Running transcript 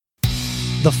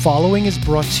The following is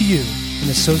brought to you in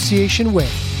association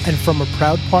with and from a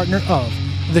proud partner of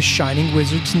the Shining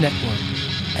Wizards Network.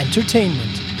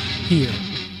 Entertainment here.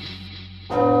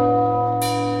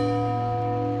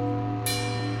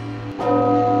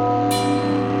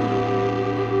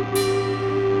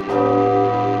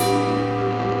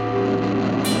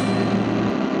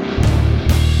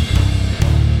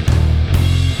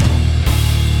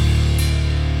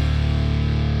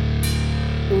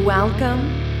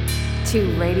 Welcome to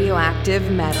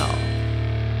Radioactive Metal.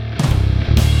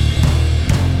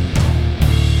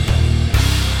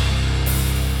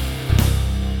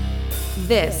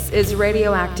 This is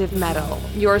Radioactive Metal,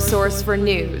 your source for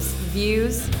news,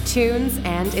 views, tunes,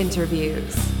 and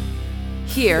interviews.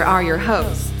 Here are your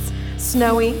hosts,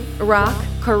 Snowy, Rock,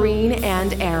 Corrine,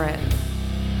 and Aaron.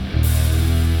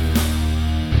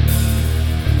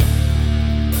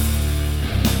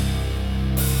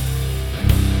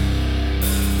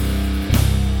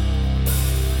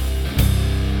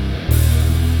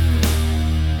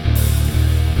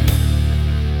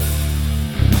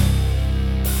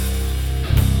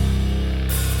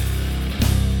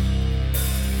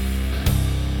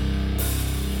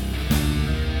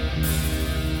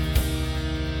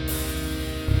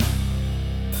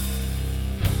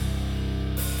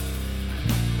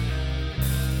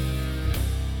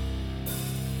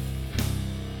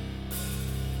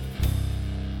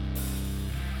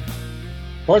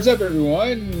 What's up,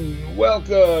 everyone?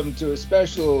 Welcome to a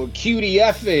special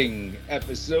QDFing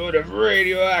episode of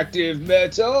Radioactive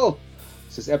Metal.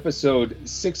 This is episode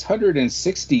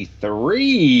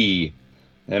 663,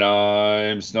 and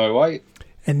I'm Snowy White.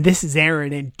 And this is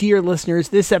Aaron, and dear listeners,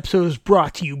 this episode is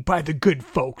brought to you by the good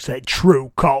folks at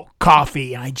True Cult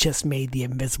Coffee. I just made the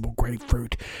invisible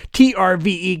grapefruit.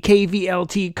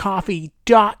 TRVEKVLT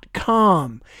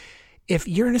coffee.com. If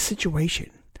you're in a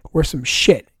situation where some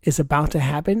shit is about to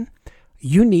happen,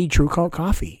 you need True Cult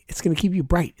Coffee. It's going to keep you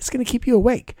bright. It's going to keep you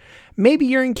awake. Maybe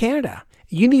you're in Canada.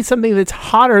 You need something that's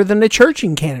hotter than the church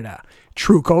in Canada.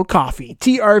 True Cult Coffee.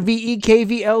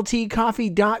 TRVEKVLT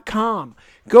coffee.com.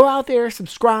 Go out there,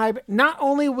 subscribe. Not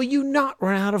only will you not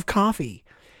run out of coffee,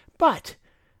 but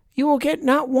you will get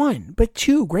not one, but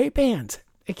two great bands.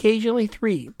 Occasionally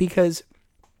three, because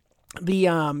the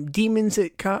demons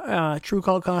at True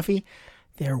Cult Coffee,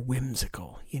 they're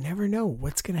whimsical. You never know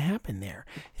what's going to happen there.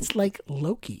 It's like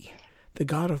Loki, the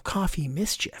god of coffee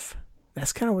mischief.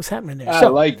 That's kind of what's happening there. I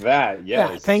like that,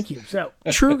 yes. Yeah, thank you. So,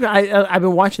 I've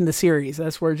been watching the series.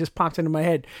 That's where it just popped into my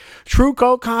head. True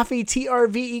Cult Coffee,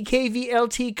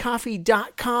 TRVEKVLT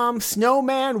coffee.com.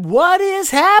 Snowman, what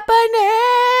is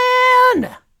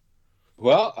happening?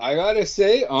 Well, I gotta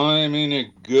say, I'm in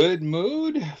a good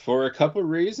mood for a couple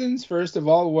reasons. First of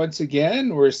all, once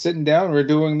again, we're sitting down. We're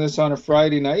doing this on a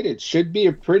Friday night. It should be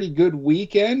a pretty good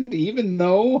weekend, even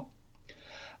though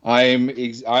I'm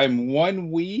 1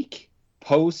 week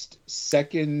post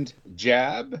second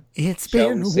jab. It's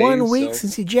been 1 week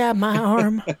since you jabbed my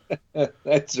arm.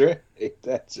 That's right.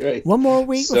 That's right. One more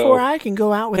week before I can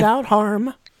go out without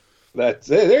harm. That's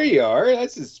it. There you are.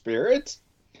 That's the spirit.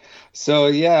 So,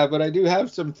 yeah, but I do have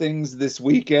some things this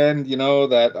weekend,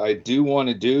 that I do want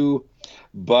to do,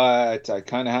 but I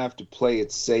kind of have to play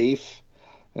it safe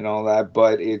and all that.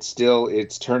 But it's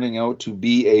turning out to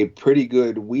be a pretty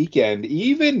good weekend.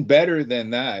 Even better than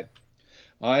that,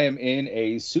 I am in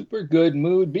a super good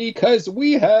mood because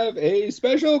we have a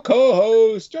special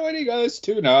co-host joining us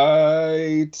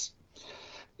tonight.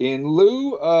 In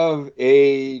lieu of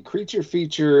a creature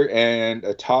feature and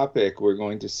a topic, we're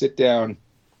going to sit down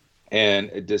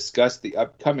and discuss the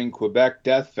upcoming Quebec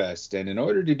Death Fest. And in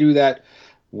order to do that,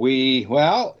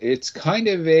 it's kind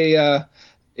of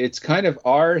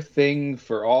our thing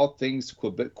for all things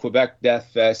Quebec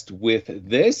Death Fest with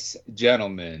this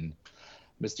gentleman,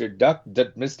 Mr.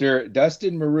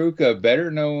 Dustin Maruka, better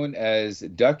known as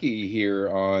Ducky here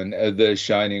on the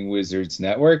Shining Wizards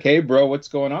Network. Hey, bro, what's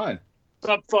going on? What's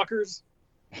up, fuckers?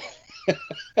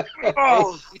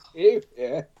 Oh.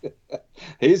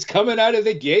 He's coming out of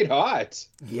the gate hot.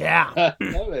 Yeah. I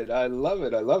love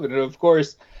it. And of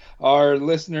course, our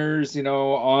listeners,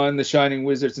 on the Shining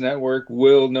Wizards Network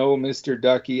will know Mr.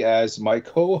 Ducky as my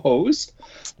co-host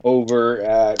over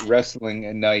at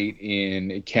Wrestling Night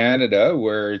in Canada,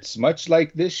 where it's much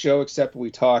like this show, except we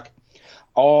talk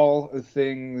all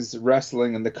things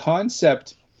wrestling. And the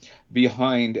concept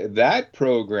behind that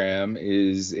program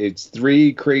is it's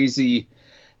three crazy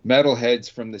metalheads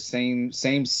from the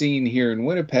same scene here in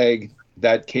Winnipeg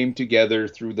that came together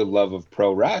through the love of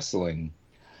pro wrestling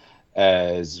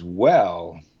as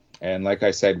well. And like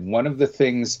I said, one of the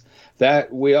things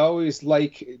that we always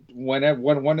like, one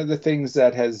of the things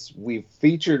that we've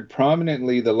featured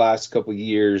prominently the last couple of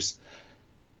years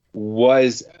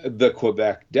was the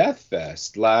Quebec Death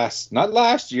Fest. Not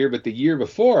last year, but the year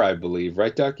before, I believe,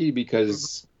 right, Ducky?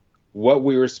 Because what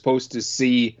we were supposed to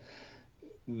see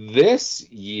this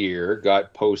year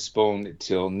got postponed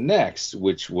till next,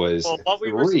 which was what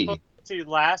we were supposed to see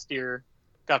last year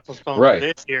got postponed to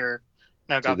this year.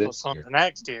 Now got postponed to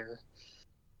next year.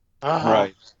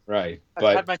 Right. I've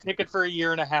had my ticket for a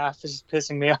year and a half. It's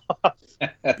pissing me off.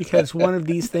 Because one of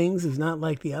these things is not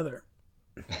like the other.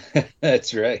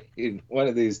 That's right. One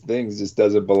of these things just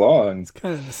doesn't belong. It's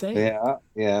kind of the same.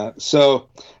 Yeah. So,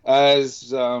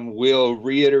 as we'll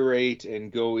reiterate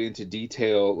and go into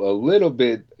detail a little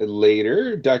bit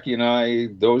later, Ducky and I,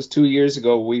 those 2 years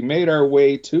ago, we made our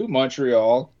way to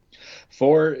Montreal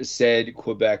for said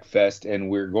Quebec Fest, and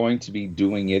we're going to be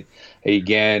doing it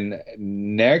again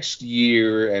next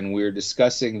year, and we're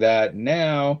discussing that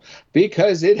now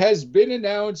because it has been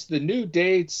announced. The new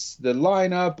dates, the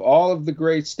lineup, all of the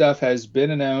great stuff has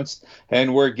been announced,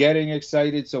 and we're getting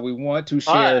excited, so we want to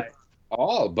share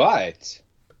all, but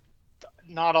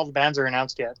not all the bands are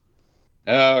announced yet.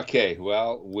 Okay,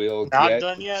 well, we'll not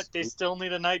done yet. They still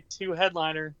need a night 2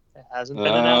 headliner. It hasn't been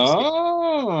announced yet.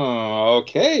 Oh,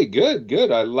 okay, good.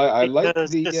 I like the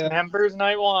December's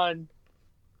night 1.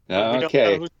 Okay. We don't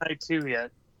know who's night 2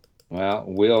 yet. Well,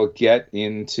 we'll get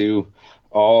into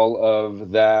all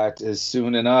of that as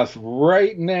soon enough.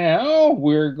 Right now,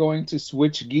 we're going to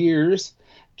switch gears,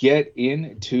 get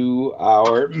into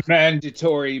our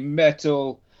mandatory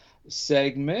metal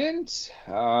segment,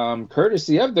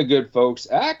 courtesy of the good folks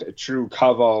at True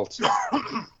Cobalt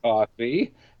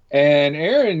Coffee. And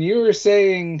Aaron, you were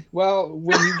saying, well,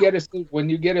 when you get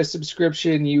a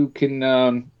subscription, you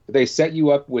can they set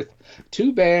you up with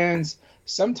 2 bands,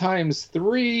 sometimes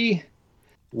 3.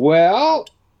 Well,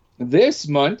 this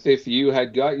month, if you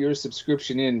had got your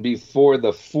subscription in before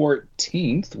the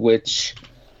 14th, which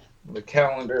the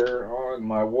calendar on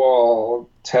my wall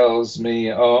tells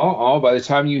me, by the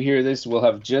time you hear this, we'll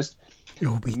have just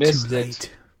missed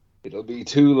it. It'll be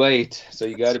too late. So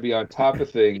you got to be on top of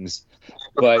things.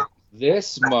 But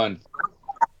this month,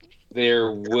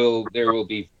 there will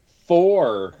be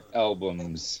 4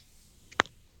 albums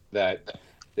that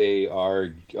they are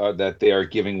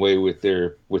giving away with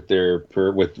their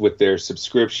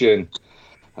subscription.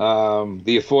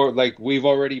 We've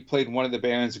already played one of the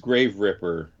bands, Grave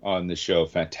Ripper, on the show.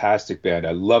 Fantastic band.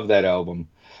 I love that album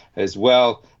as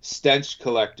well. Stench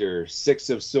Collector, 6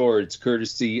 of Swords,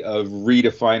 courtesy of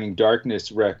Redefining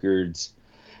Darkness Records.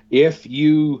 If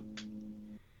you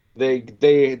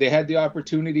They had the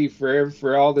opportunity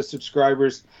for all the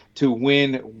subscribers to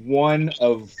win one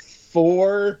of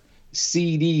 4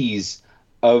 CDs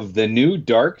of the new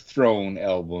Dark Throne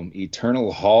album,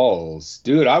 Eternal Halls.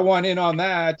 Dude, I want in on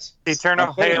that.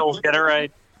 Eternal Hail, get it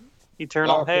right.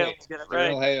 Eternal Hail, get it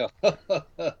right. Eternal Hail.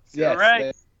 Yes,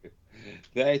 right.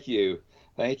 Thank you.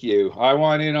 I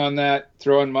want in on that,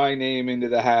 throwing my name into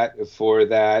the hat for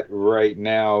that right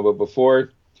now. But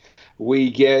before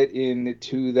we get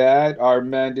into that, our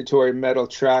mandatory metal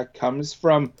track comes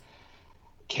from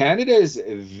Canada's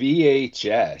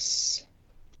VHS.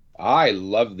 I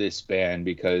love this band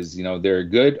because, they're a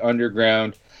good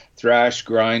underground thrash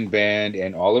grind band,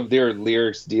 and all of their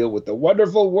lyrics deal with the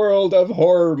wonderful world of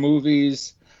horror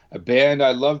movies. A band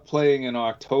I love playing in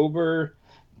October,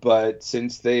 but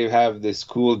since they have this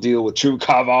cool deal with True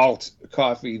Cobalt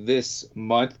Coffee this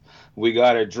month, we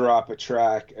got to drop a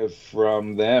track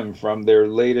from them, from their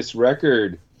latest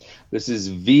record. This is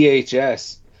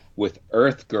VHS with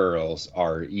Earth Girls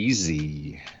Are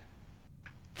Easy.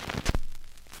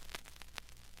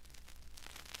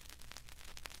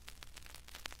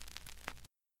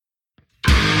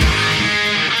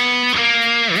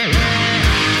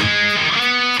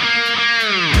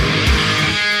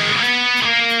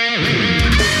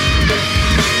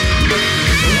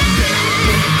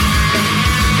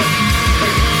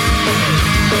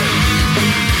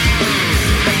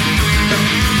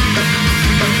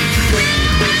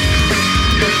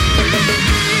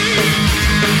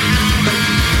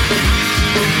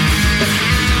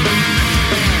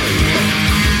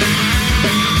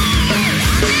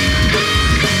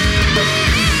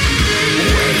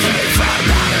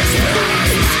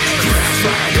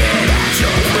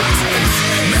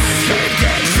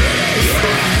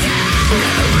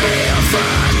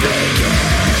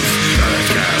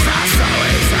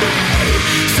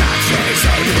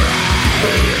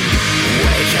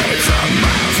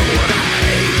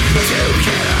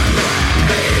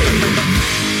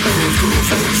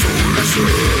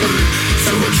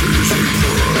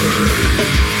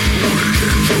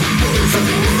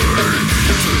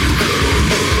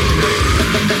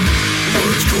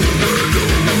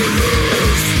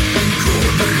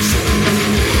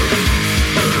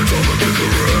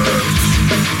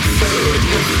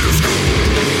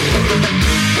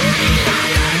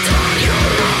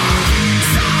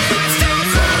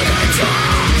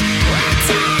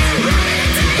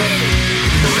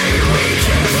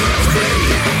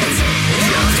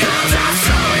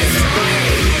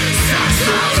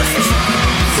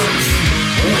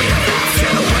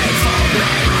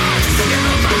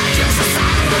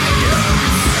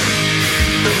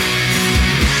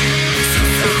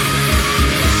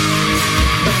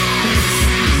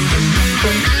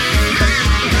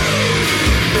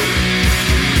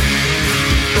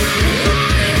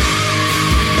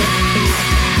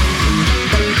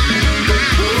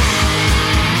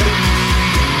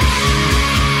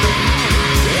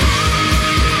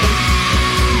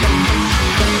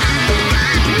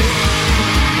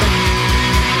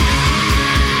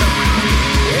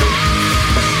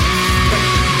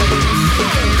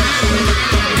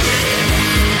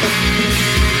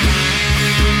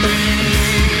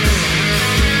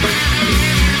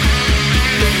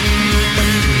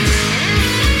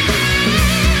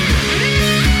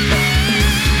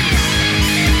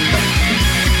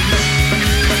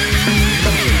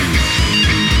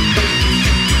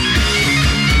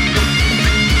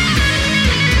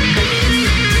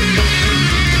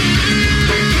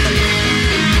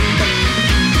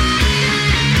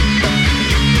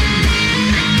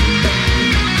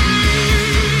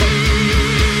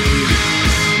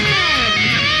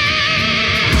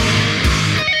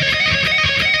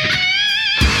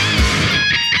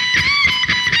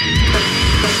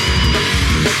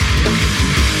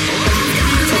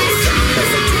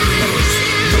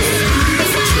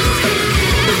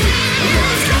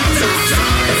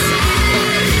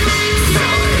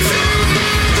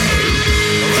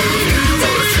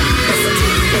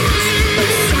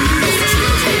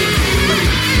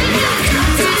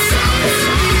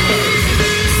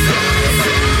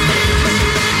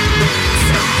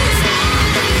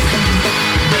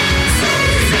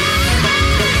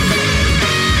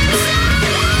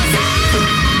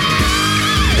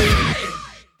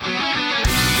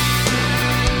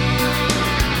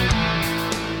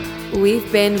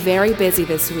 We've been very busy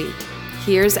this week.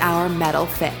 Here's our metal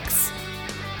fix.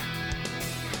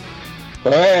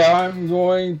 Hey, I'm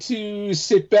going to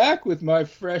sit back with my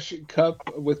fresh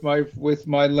cup with my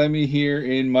Lemmy here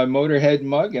in my Motorhead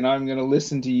mug, and I'm going to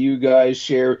listen to you guys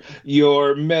share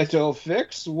your metal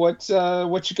fix. What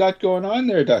you got going on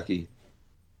there, Ducky?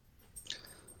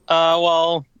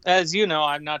 Well, as you know,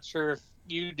 I'm not sure if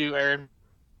you do, Aaron,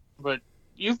 but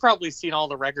you've probably seen all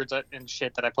the records and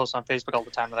shit that I post on Facebook all the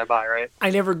time that I buy, right?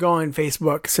 I never go on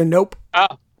Facebook, so nope.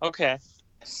 Oh, okay.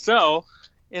 So,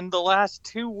 in the last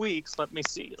 2 weeks, let me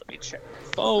see. Let me check my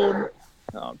phone.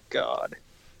 Oh, God.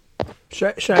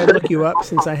 Should I look you up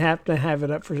since I have to have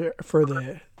it up for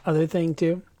the other thing,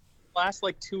 too? Last,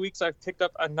 2 weeks, I've picked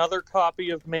up another copy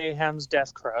of Mayhem's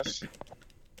Death Crush.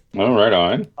 Oh, right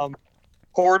on.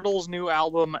 Portal's new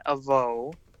album,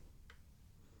 Avo.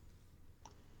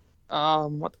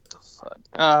 What the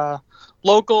fuck?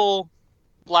 Local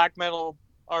black metal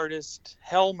artist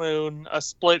Hellmoon, a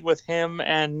split with him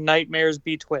and Nightmares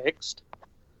Betwixt.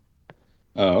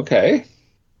 Oh, okay.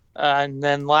 And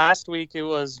then last week it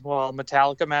was,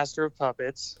 Metallica Master of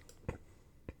Puppets.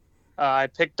 I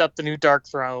picked up the new Dark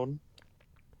Throne.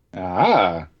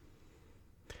 Ah.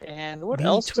 And what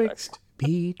else?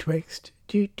 Betwixt.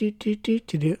 Do. Is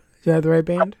that the right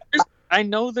band? I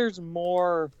know there's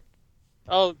more.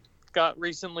 Oh,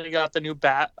 recently got the new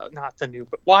not the new,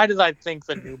 but why did I think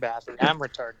the new Bathory? I'm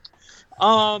retarded.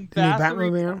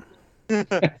 Bathory.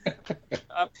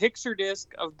 A picture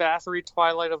disc of Bathory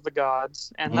Twilight of the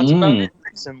Gods, and that's about it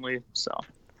recently. So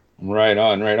right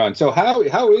on. So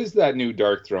how is that new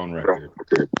Dark Throne record?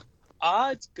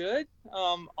 It's good.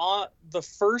 On the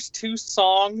first two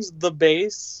songs, the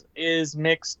bass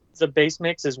mix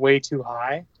is way too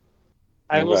high.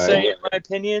 I will say, in my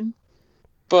opinion.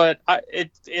 But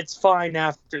it's fine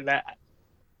after that.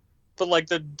 But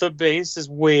the bass is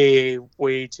way,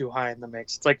 way too high in the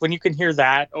mix. It's when you can hear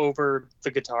that over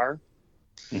the guitar.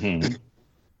 Mm-hmm.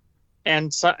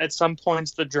 And so, at some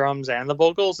points, the drums and the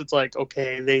vocals, it's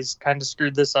okay, they kind of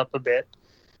screwed this up a bit.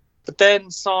 But then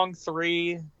song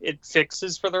 3, it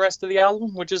fixes for the rest of the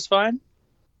album, which is fine.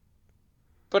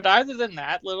 But other than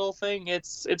that little thing,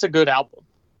 it's a good album.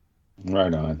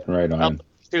 Right on. I'll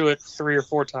do it 3 or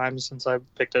 4 times since I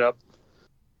picked it up.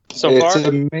 It's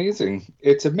amazing.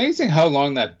 It's amazing how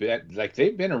long that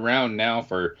they've been around now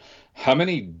for how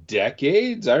many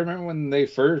decades? I remember when they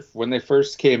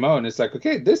first came out, and it's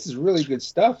okay, this is really good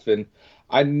stuff. And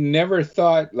I never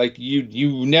thought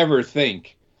you never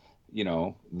think,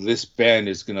 this band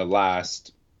is gonna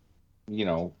last,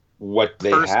 what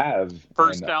they have.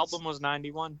 First album was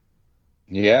 91.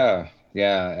 Yeah,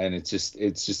 and it's just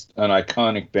an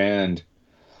iconic band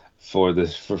for the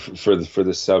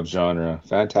subgenre.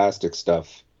 Fantastic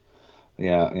stuff.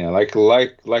 Yeah.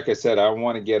 Like I said, I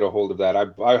want to get a hold of that.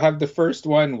 I have the first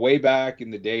one way back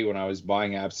in the day when I was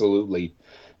buying absolutely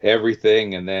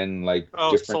everything, and then different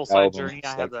Soulside albums. Journey.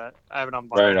 I have that. I have it on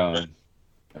vinyl. Right on.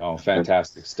 Oh,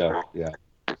 fantastic stuff. Yeah.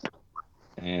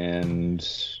 And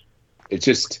it's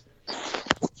just,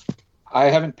 I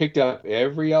haven't picked up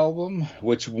every album,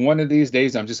 which one of these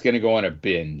days I'm just going to go on a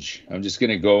binge. I'm just going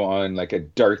to go on a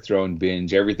Dark Throne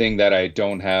binge. Everything that I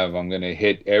don't have, I'm going to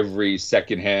hit every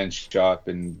secondhand shop,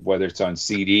 and whether it's on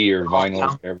CD or vinyl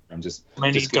or whatever, I'm just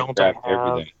going to grab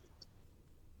everything.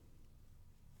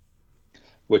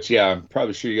 Which, yeah, I'm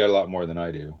probably sure you got a lot more than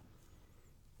I do.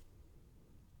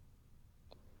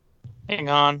 Hang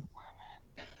on.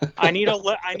 I need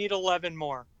 11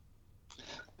 more.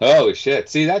 Oh shit!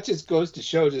 See, that just goes to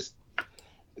show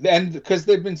and because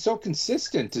they've been so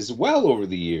consistent as well over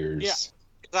the years. Yeah,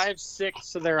 because I have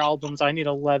 6 of their albums. I need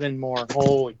 11 more.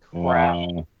 Holy crap!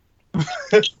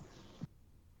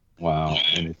 Wow,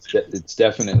 and it's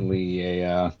definitely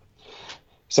a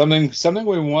something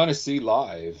we want to see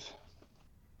live.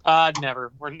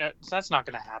 Never. That's not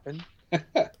going to happen.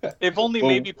 They've only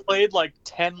maybe played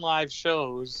 10 live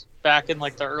shows back in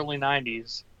the early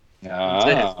 90s.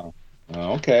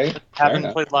 Okay.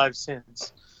 Haven't played live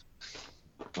since.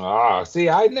 See,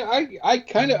 I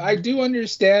kind of I do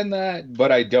understand that,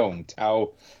 but I don't.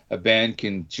 How a band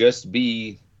can just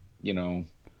be, you know,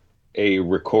 a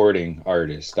recording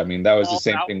artist. I mean, that was the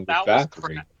same thing with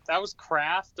Factory. That was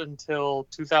Kraft until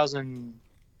 2000.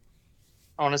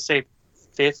 I want to say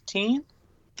 15.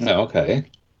 Oh, okay.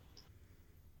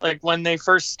 Like when they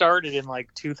first started in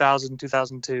like 2000,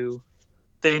 2002,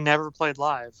 they never played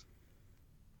live.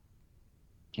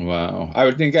 Wow. I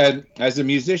would think as a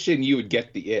musician, you would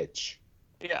get the itch.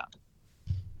 Yeah.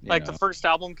 Like the first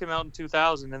album came out in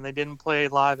 2000 and they didn't play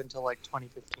live until like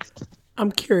 2015.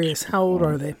 I'm curious, how old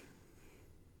are they?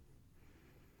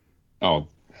 Oh,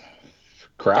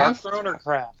 Kraft? Darkthrone or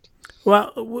Kraft?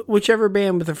 Well, whichever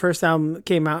band with the first album that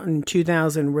came out in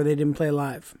 2000 where they didn't play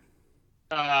live.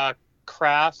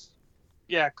 Kraft.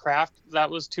 Yeah, Kraft. That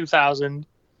was 2000.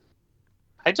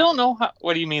 I don't know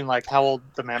what do you mean, like how old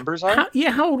the members are?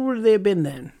 How old would they have been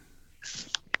then?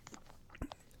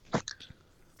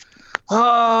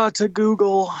 To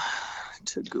Google.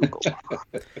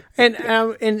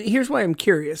 And here's why I'm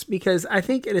curious, because I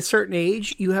think at a certain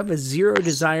age you have a zero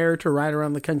desire to ride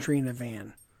around the country in a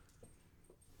van.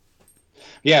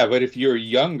 Yeah, but if you're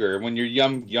younger, when you're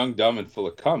young, dumb, and full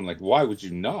of cum, like why would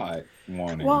you not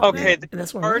want it? Well, okay,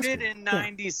 that's they started in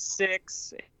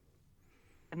 '96,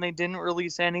 and they didn't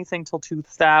release anything till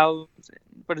 2000.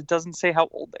 But it doesn't say how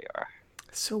old they are.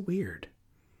 It's so weird.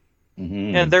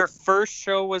 Mm-hmm. And their first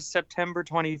show was September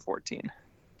 2014.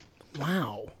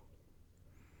 Wow.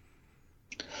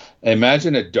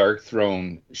 Imagine a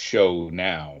Darkthrone show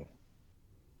now.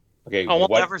 Okay, we'll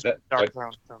never see a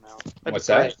Darkthrone show now. What's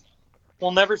that?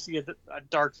 We'll never see a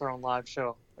Darkthrone live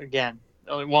show again.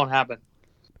 It won't happen.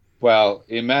 Well,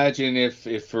 imagine if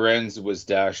Firenze was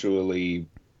to actually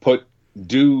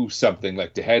do something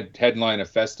like to headline a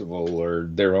festival or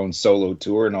their own solo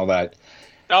tour and all that.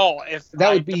 Oh,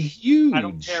 that would be huge. I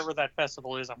don't care where that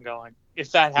festival is. I'm going.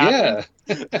 If that happens,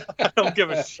 I don't give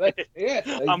a shit.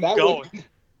 I'm going.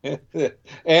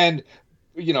 And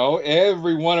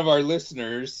every one of our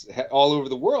listeners all over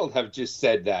the world have just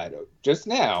said that just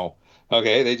now.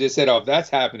 Okay, they just said, "Oh, if that's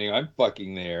happening, I'm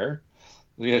fucking there."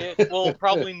 We'll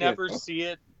probably never see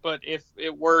it, but if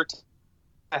it were to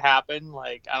happen,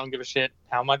 like I don't give a shit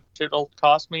how much it'll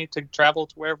cost me to travel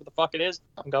to wherever the fuck it is.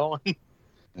 I'm going.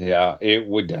 Yeah, it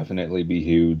would definitely be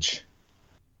huge.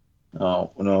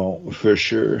 Oh no, for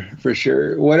sure.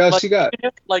 What else you got?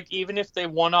 Even if they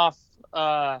one-off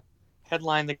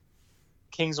headline the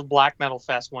Kings of Black Metal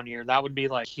Fest one year, that would be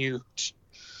like huge.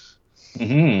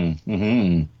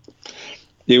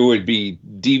 It would be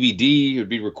DVD. It would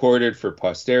be recorded for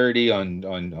posterity on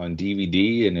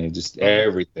DVD, and it just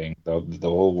everything, the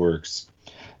whole works,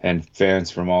 and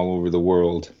fans from all over the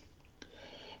world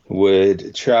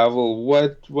would travel.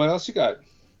 What else you got?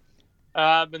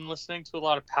 I've been listening to a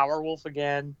lot of Powerwolf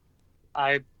again.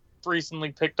 I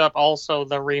recently picked up also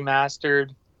the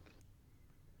remastered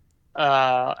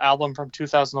album from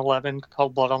 2011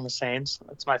 called Blood on the Saints.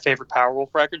 It's my favorite Powerwolf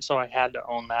record, so I had to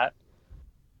own that.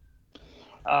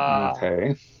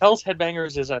 Okay. Hell's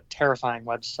Headbangers is a terrifying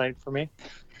website for me.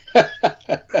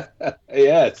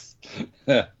 Yes.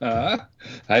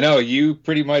 I know, you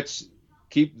pretty much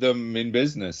keep them in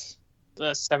business.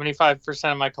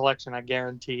 75% of my collection, I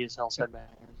guarantee, is Hell's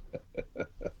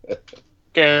Headbangers.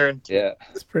 Guarantee. Yeah.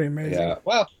 It's pretty amazing. Yeah.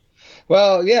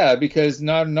 Well, yeah, because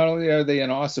not only are they an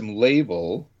awesome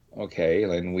label, okay,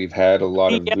 and we've had a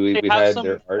lot of we've had some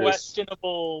their artists.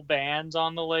 Questionable bands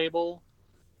on the label,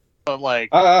 but like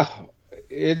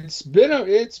it's been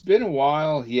a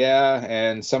while, yeah,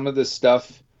 and some of the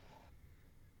stuff,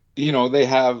 they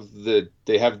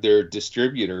have their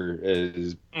distributor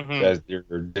as their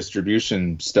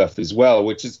distribution stuff as well,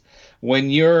 which is when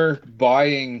you're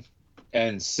buying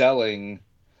and selling,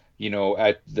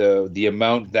 at the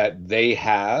amount that they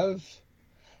have,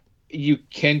 you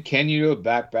can you do a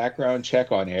background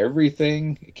check on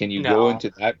everything? Can you go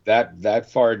into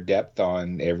that far depth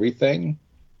on everything?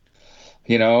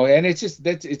 And it's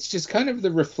just kind of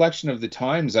the reflection of the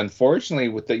times, unfortunately,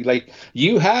 with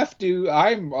you have to,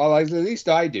 at least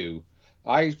I do.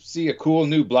 I see a cool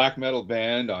new black metal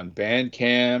band on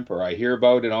Bandcamp, or I hear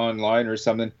about it online or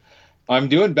something. I'm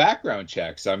doing background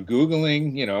checks. I'm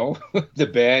Googling, the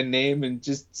band name and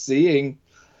just seeing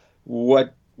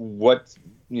what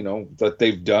that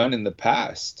they've done in the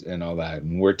past and all that.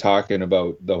 And we're talking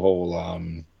about the whole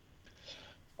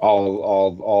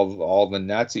all the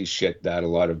Nazi shit that a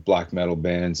lot of black metal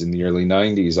bands in the early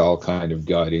 90s all kind of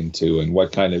got into, and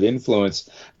what kind of influence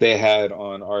they had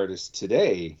on artists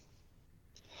today.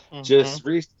 Just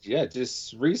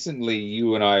recently,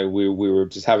 you and I, we were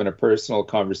just having a personal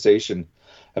conversation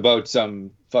about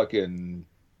some fucking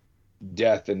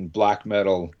death and black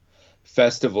metal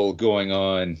festival going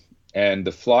on, and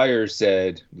the flyer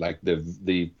said, like the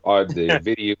video, the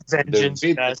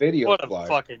video what a flyer.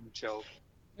 fucking joke.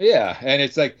 Yeah, and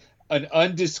it's like an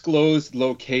undisclosed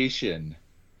location.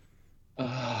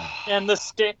 And the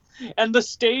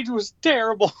stage was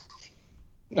terrible.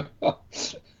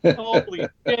 Holy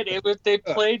shit! They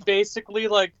played basically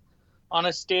like on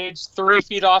a stage 3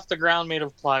 feet off the ground, made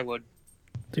of plywood.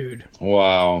 Dude.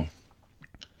 Wow.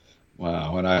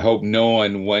 And I hope no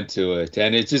one went to it.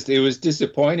 And it was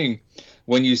disappointing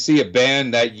when you see a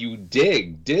band that you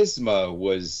dig. Disma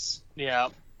was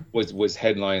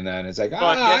headlining that. And it's like,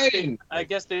 I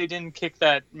guess they didn't kick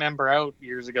that member out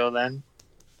years ago then.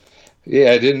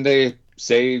 Yeah, didn't they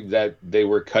say that they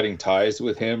were cutting ties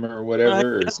with him or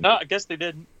whatever? I guess they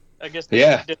didn't. I guess they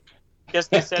did. I guess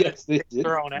they said it's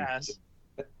their own ass.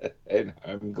 And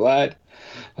I'm glad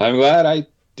I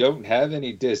don't have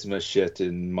any Disma shit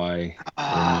in my.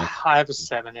 I have a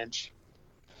 7-inch.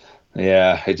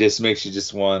 Yeah, it just makes you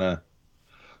just wanna.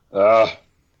 Like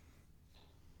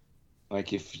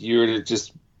if you were to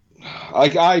just,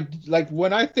 like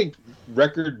when I think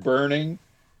record burning,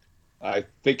 I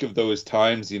think of those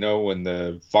times, when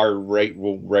the far right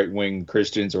wing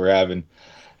Christians were having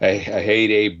a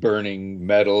heyday burning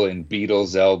metal and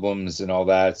Beatles albums and all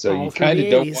that. So you kind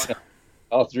of don't want to,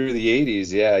 all through the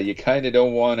 80s. Yeah. You kind of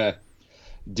don't want to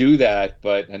do that.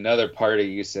 But another part of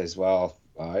you says, well,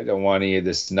 I don't want any of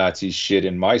this Nazi shit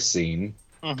in my scene.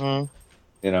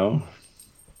 Mm-hmm.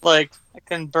 Like I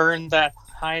can burn that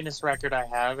Highness record I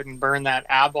have. I can burn that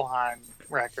Abelheim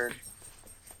record.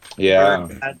 Yeah.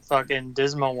 Burn that fucking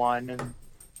Disma one. And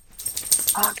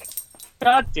fuck.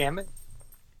 God damn it.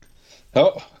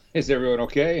 Oh, is everyone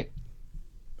okay?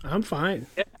 I'm fine.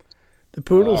 Yeah. The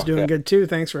poodle's doing good too.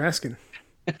 Thanks for asking.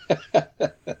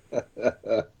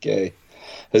 Okay.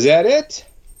 Is that it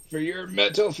for your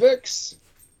metal fix?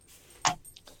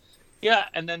 Yeah,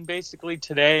 and then basically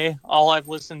today, all I've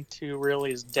listened to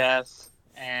really is Death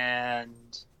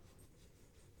and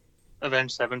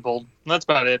Avenged Sevenfold. And that's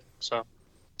about it. So.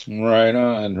 Right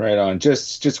on.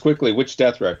 Just quickly, which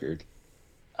Death record?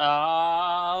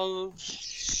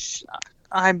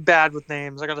 I'm bad with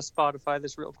names. I gotta Spotify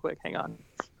this real quick. Hang on.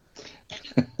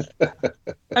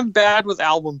 I'm bad with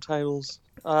album titles.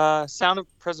 Sound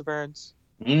of Perseverance.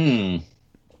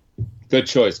 Good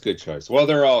choice. Well,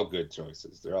 they're all good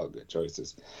choices.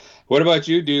 What about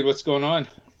you, dude? What's going on?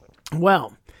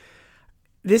 Well,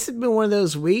 this has been one of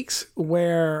those weeks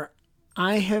where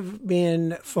I have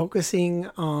been focusing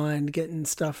on getting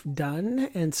stuff done,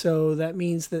 and so that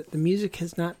means that the music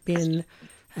has not been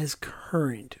as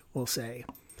current, we'll say.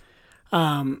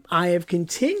 I have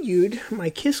continued my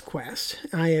Kiss quest.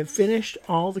 I have finished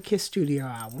all the Kiss studio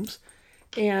albums,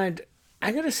 and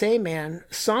I gotta say, man,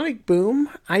 Sonic Boom,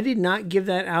 I did not give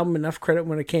that album enough credit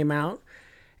when it came out.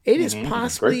 It is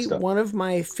possibly one of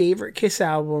my favorite Kiss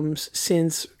albums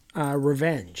since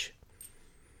Revenge.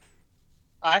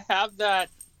 I have that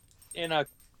in a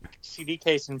CD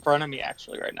case in front of me,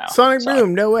 actually, right now. Sonic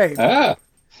Boom, no way. Ah,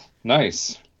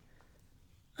 nice.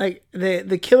 Like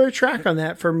the killer track on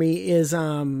that for me is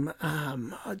oh,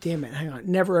 damn it, hang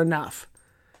on, Never Enough.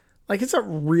 Like it's a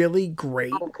really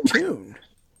great tune.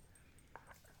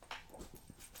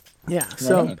 Yeah,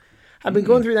 so I've been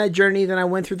going through that journey. Then I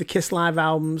went through the Kiss Live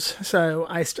albums. So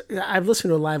I've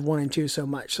listened to Live 1 and 2 so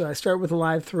much. So I start with the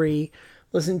Live 3.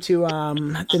 Listen to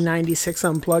the 96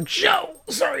 Unplugged show.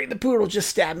 Sorry, the poodle just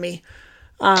stabbed me.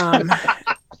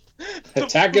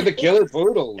 Attack of the Killer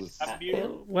Poodles.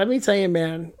 Let me tell you,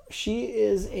 man, she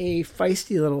is a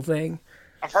feisty little thing.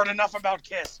 I've heard enough about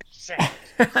Kiss.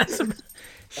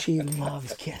 She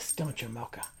loves Kiss, don't you,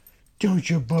 Mocha? Don't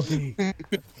you, Bubby?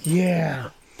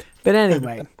 Yeah. But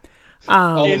anyway.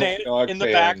 In the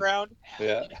background.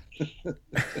 Yeah.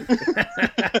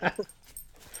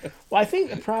 Well, I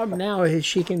think the problem now is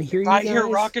she can hear you guys. I hear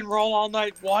Rock and Roll All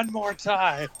Night one more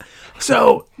time.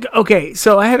 So, okay,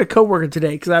 so I had a coworker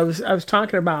today because I was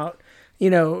talking about,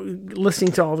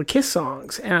 listening to all the Kiss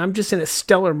songs, and I'm just in a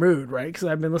stellar mood, right? Because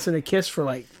I've been listening to Kiss for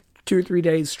like 2 or 3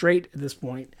 days straight at this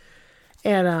point.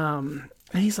 And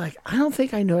he's like, I don't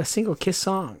think I know a single Kiss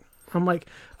song. I'm like,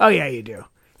 oh yeah, you do.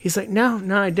 He's like, no,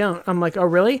 I don't. I'm like, oh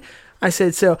really? I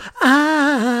said, so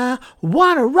I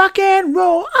want to rock and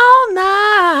roll all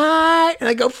night. And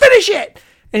I go, finish it.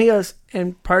 And he goes,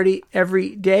 and party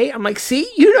every day. I'm like,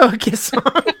 see, you know a Kiss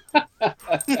song.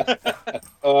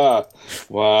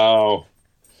 Wow.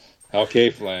 Okay,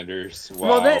 Flanders.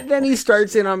 Wow. Well, then he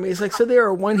starts in on me. He's like, so they were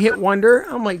a one-hit wonder?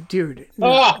 I'm like, dude,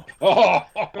 no.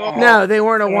 No, they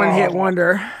weren't a one-hit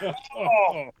wonder.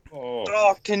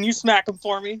 Oh, can you smack him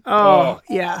for me? Oh,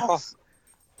 yeah.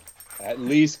 At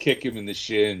least kick him in the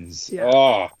shins.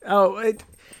 Yeah.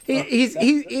 He's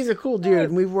a cool dude,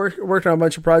 and we've worked on a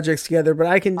bunch of projects together. But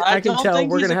I can tell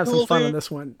we're gonna have some fun on this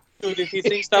one. Dude, if he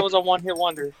thinks that was a one-hit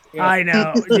wonder. Yeah. I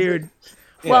know, dude.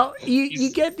 Well,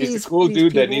 you get these. He's a cool these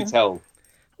dude people, that needs help.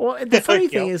 Well, the funny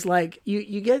thing is, like,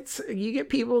 you get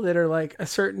people that are like a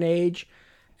certain age,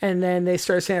 and then they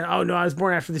start saying, "Oh no, I was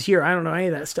born after this year. I don't know any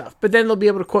of that stuff." But then they'll be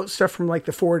able to quote stuff from like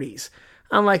the 40s.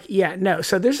 I'm like, yeah, no.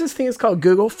 So there's this thing that's called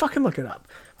Google. Fucking look it up.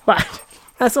 But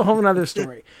that's a whole other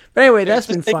story. But anyway, that's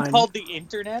been fun. It's called the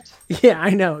internet. Yeah, I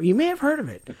know. You may have heard of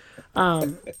it.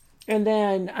 And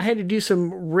then I had to do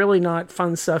some really not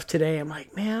fun stuff today. I'm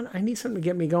like, man, I need something to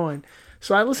get me going.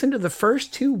 So I listened to the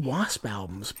first 2 Wasp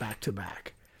albums back to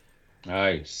back.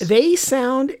 Nice. They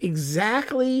sound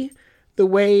exactly the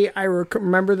way I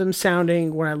remember them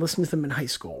sounding when I listened to them in high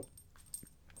school.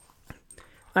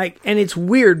 Like, and it's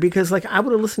weird because like I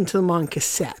would have listened to them on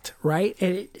cassette, right?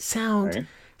 And it sounds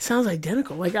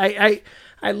identical. Like I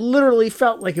literally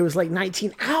felt like it was like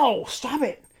Ow, stop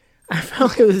it. I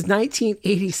felt it was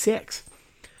 1986.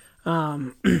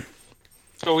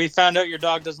 So we found out your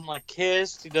dog doesn't like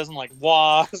Kiss. He doesn't like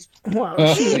Wasp.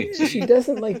 Well, she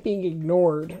doesn't like being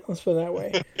ignored. Let's put it that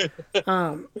way.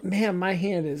 Man, my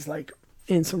hand is like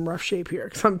in some rough shape here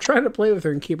because I'm trying to play with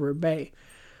her and keep her at bay.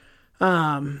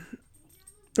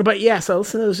 But yeah, so I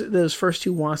listened to those first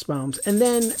 2 Wasp albums, and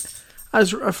then I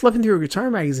was flipping through a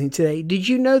guitar magazine today. Did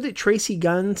you know that Tracy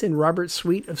Guns and Robert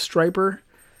Sweet of Stryper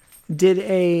did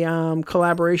a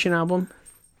collaboration album?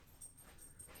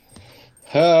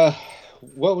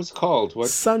 What was it called? What?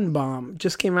 Sunbomb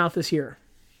just came out this year.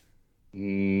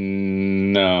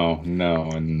 No,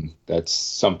 and that's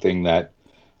something that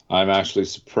I'm actually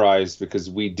surprised because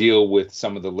we deal with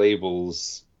some of the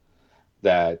labels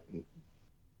that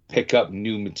pick up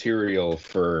new material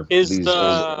for these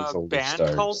older band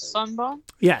stars. called Sunbomb?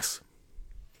 Yes.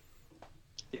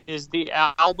 Is the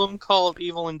album called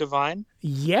Evil and Divine?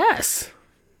 Yes.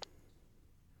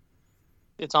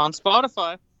 It's on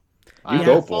Spotify. You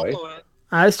go, boy.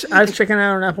 I was checking it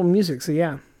out on Apple Music, so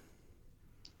yeah.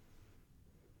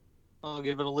 I'll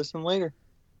give it a listen later.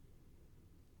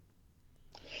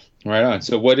 Right on.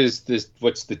 So what is this?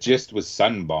 What's the gist with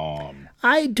Sunbomb?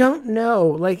 I don't know.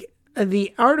 Like,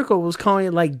 the article was calling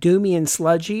it like doomy and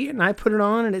sludgy, and I put it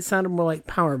on, and it sounded more like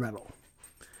power metal.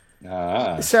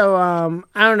 So,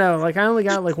 I don't know. Like, I only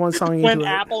got like one song when into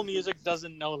Apple Music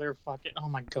doesn't know their fucking... Oh,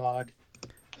 my God.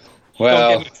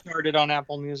 Well, Don't get me started on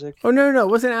Apple Music. Oh, no, it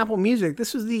wasn't Apple Music.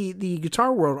 This was the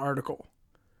Guitar World article.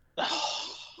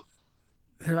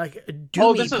 They're like a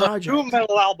doomy this is project. a doom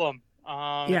metal album.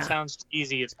 Yeah. It sounds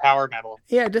easy. It's power metal.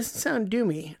 Yeah, it doesn't sound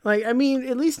doomy. Like, I mean,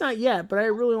 at least not yet, but I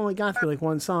really only got through like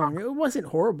one song. It wasn't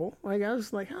horrible. Like, I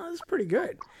was like, oh, this is pretty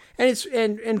good. And it's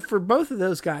and for both of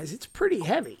those guys, it's pretty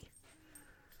heavy.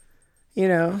 You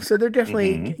know, so they're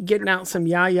definitely getting out some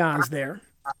yah-yahs there.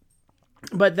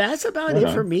 But that's about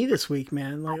it for me this week,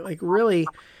 man. Like really,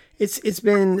 it's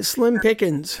been slim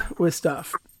pickings with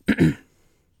stuff.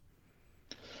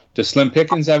 Does Slim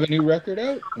Pickens have a new record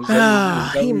out?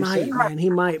 He might, man. He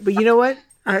might. But you know what?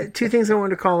 2 things I wanted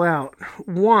to call out.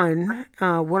 One,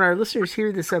 when our listeners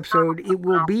hear this episode, it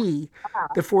will be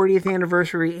the 40th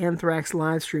anniversary Anthrax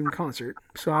live stream concert.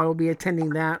 So I will be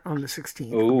attending that on the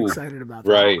 16th. I'm excited about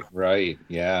that. Right.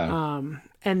 Yeah.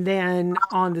 And then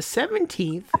on the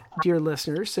 17th, dear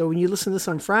listeners, so when you listen to this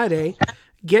on Friday,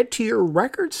 get to your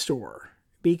record store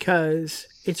because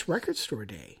it's record store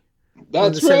day.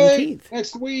 That's right. 17th.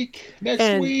 Next week,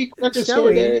 record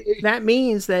store day. That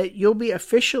means that you'll be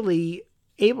officially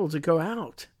able to go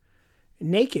out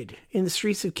naked in the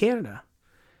streets of Canada.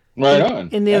 Right on.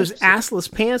 In those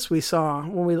assless pants we saw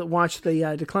when we watched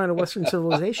the Decline of Western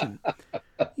Civilization.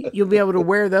 You'll be able to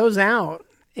wear those out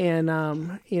and,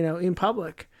 in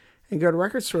public and go to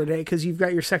record store day because you've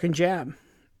got your second jab.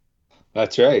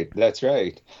 That's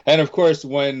right. And of course,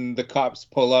 when the cops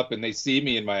pull up and they see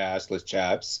me in my assless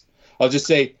chaps, I'll just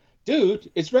say, dude,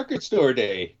 it's record store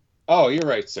day. Oh, you're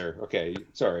right, sir. Okay,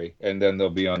 sorry. And then they'll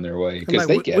be on their way because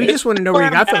they get it. We just want to know where you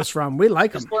got those from. We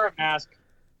like them. Just wear a mask.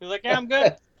 You're like, yeah, I'm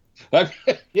good.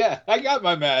 Yeah, I got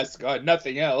my mask on.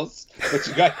 Nothing else. But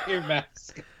you got your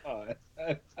mask on.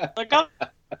 Like,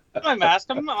 my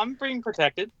mask. I'm being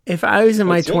protected. If I was in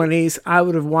my 20s, I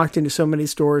would have walked into so many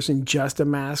stores in just a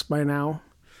mask by now.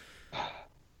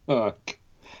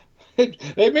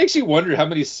 It makes you wonder how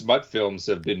many smut films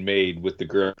have been made with the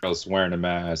girls wearing a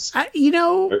mask.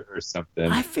 Or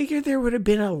something. I figured there would have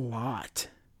been a lot.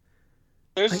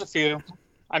 There's a few.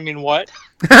 I mean, what?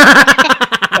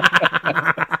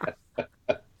 I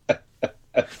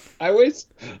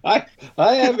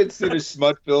haven't seen a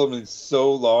smut film in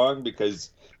so long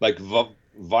because like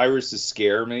viruses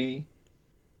scare me,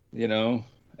 you know,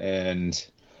 and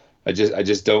I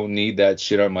just don't need that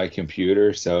shit on my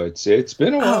computer. So it's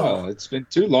been a while. It's been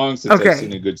too long since I've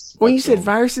seen a good. When you said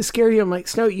viruses scare you, I'm like,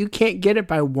 Snow, you can't get it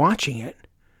by watching it.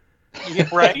 Yeah,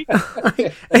 right?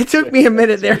 It took me a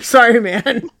minute there. Sorry,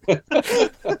 man.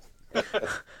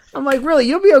 I'm like, really?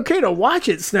 You'll be okay to watch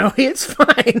it, Snowy. It's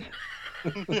fine.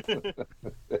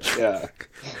 Yeah.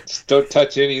 Just don't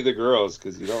touch any of the girls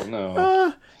because you don't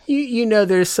know. You know,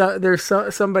 there's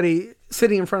somebody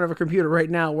sitting in front of a computer right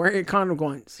now wearing a condom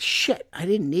going, shit, I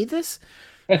didn't need this?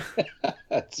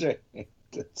 That's right.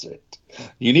 That's right.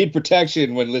 You need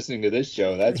protection when listening to this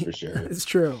show, that's for sure. It's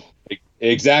true.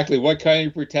 Exactly what kind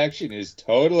of protection is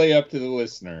totally up to the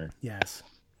listener. Yes.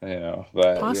 You know,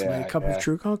 but possibly a cup of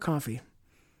True Call coffee.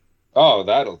 Oh,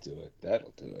 that'll do it.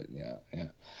 That'll do it. Yeah, yeah.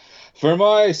 For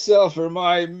myself, for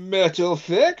my metal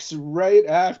fix, right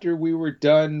after we were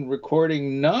done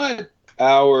recording not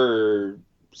our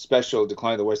special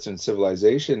Decline of the Western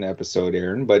Civilization episode,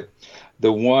 Aaron, but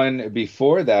the one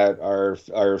before that, our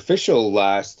official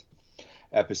last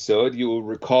episode. You will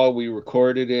recall we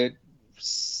recorded it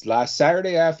last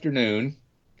Saturday afternoon,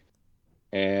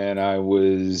 and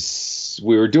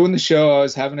we were doing the show. I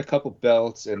was having a couple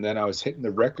belts, and then I was hitting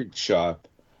the record shop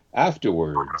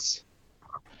afterwards.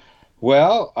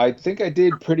 Well, I think I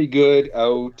did pretty good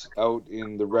out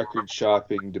in the record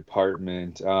shopping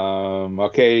department.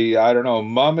 Okay, I don't know,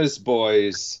 Mama's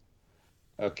Boys.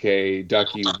 Okay,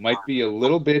 Ducky, might be a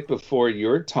little bit before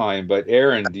your time, but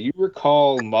Aaron, do you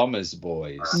recall Mama's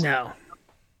Boys? No.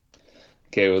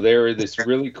 Okay, well, they were this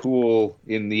really cool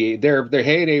their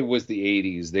heyday was the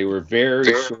 80s. They were very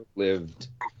short-lived,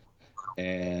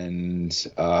 and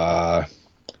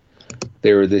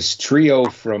they were this trio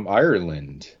from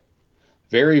Ireland.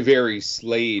 Very, very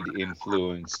Slade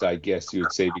influenced, I guess you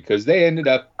would say, because they ended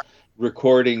up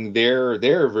recording their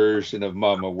version of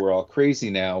Mama We're All Crazy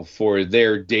Now for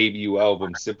their debut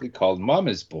album, simply called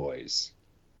Mama's Boys.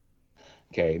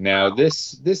 Okay, now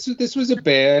this was a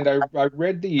band. I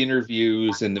read the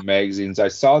interviews in the magazines. I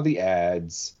saw the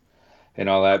ads and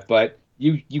all that, but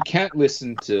you can't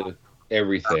listen to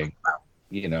everything,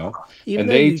 you know. Even and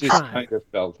they just kind of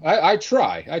felt I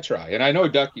try, and I know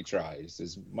Ducky tries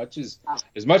as much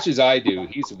as I do.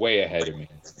 He's way ahead of me.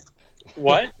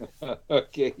 What?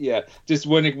 Okay, yeah. Just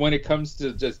when it comes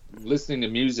to just listening to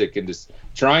music and just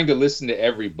trying to listen to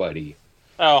everybody.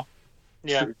 Oh.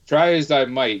 Yeah. Try as I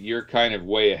might, you're kind of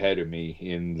way ahead of me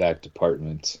in that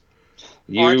department.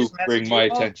 You bring my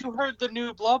attention. You heard the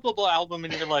new blah blah blah album,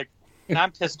 and you're like, and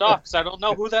I'm pissed off because I don't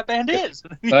know who that band is.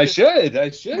 I should,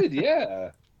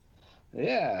 yeah.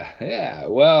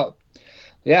 Well,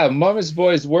 yeah, Mama's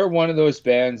Boys were one of those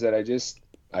bands that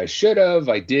I should have,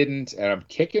 I didn't, and I'm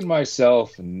kicking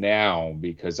myself now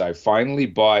because I finally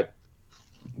bought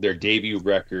their debut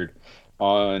record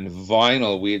on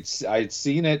vinyl. I'd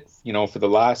seen it, you know, for the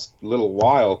last little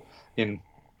while in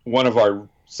one of our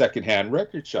secondhand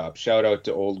record shops. Shout out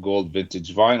to Old Gold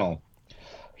Vintage Vinyl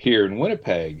here in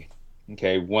Winnipeg.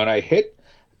 Okay, when I hit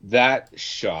that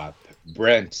shop,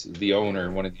 Brent, the owner,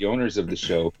 one of the owners of the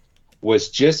show, was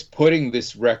just putting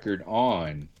this record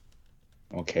on,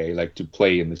 okay, like to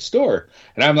play in the store.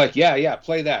 And I'm like, yeah,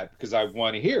 play that because I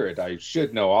want to hear it. I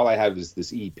should know. All I have is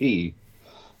this EP.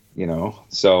 You know,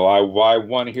 so I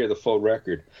want to hear the full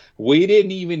record. We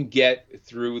didn't even get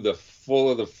through the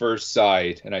full of the first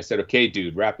side, and I said, "Okay,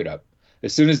 dude, wrap it up.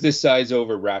 As soon as this side's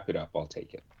over, wrap it up. I'll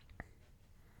take it."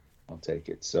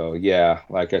 So yeah,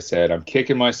 like I said, I'm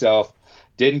kicking myself.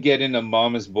 Didn't get into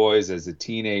Mama's Boys as a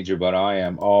teenager, but I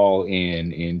am all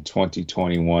in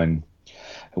 2021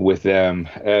 with them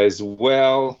as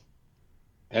well.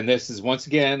 And this is once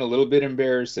again a little bit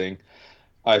embarrassing.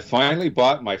 I finally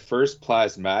bought my first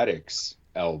Plasmatics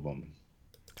album.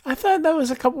 I thought that was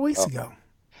a couple weeks ago.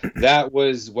 That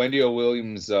was Wendy O.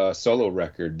 Williams' solo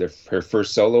record, her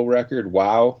first solo record,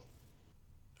 Wow.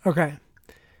 Okay.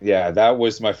 Yeah, that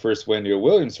was my first Wendy O.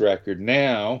 Williams record.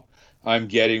 Now I'm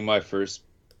getting my first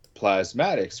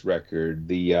Plasmatics record,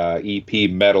 the EP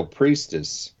Metal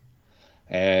Priestess.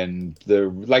 And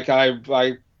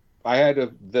I had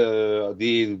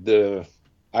the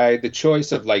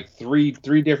choice of like three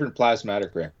different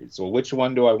Plasmatic records. So which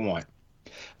one do I want?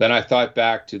 Then I thought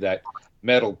back to that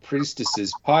Metal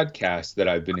Priestesses podcast that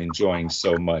I've been enjoying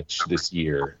so much this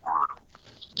year,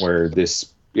 where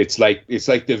it's like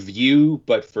The View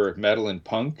but for metal and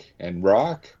punk and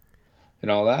rock and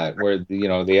all that, where you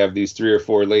know they have these 3 or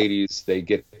 4 ladies, they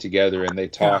get together and they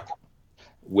talk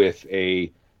with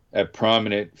a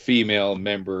prominent female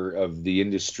member of the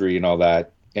industry and all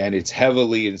that. And it's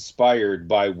heavily inspired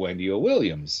by Wendy O.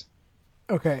 Williams.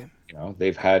 Okay. you know,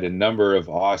 they've had a number of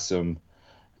awesome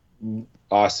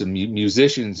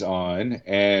musicians on,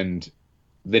 and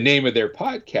the name of their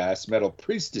podcast, Metal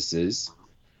Priestesses,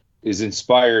 is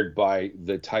inspired by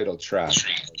the title track of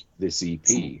this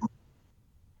EP.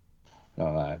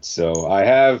 All that. So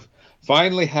I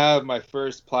finally have my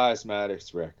first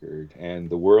Plasmatics record, and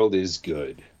the world is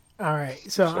good. All right.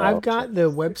 So I've got the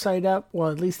website up, well,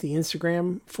 at least the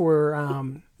Instagram for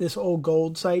this Old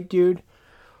Gold site, dude.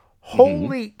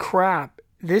 Holy crap.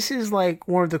 This is like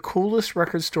one of the coolest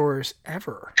record stores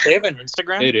ever. They have an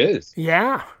Instagram? It is.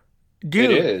 Yeah.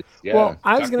 Dude. It is. Yeah. Well,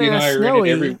 I was going to ask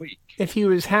Snowy every week. if he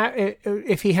was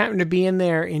if he happened to be in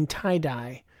there in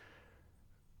tie-dye,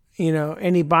 you know,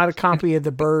 and he bought a copy of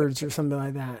The Birds or something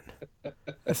like that.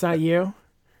 That's not you?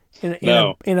 In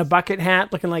a bucket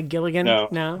hat looking like Gilligan?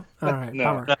 No? All right. No.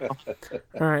 Bummer.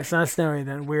 All right. It's not Snowy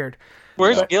then. Weird.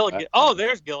 Where's Gilligan? Oh,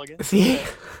 there's Gilligan. See?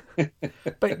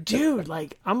 But dude,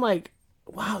 like, I'm like,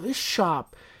 wow, this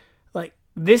shop, like,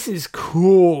 this is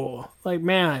cool. Like,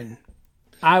 man,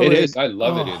 it is. I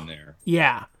love it in there.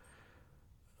 Yeah.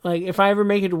 Like, if I ever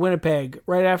make it to Winnipeg,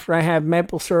 right after I have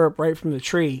maple syrup right from the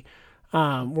tree,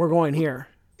 we're going here.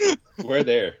 We're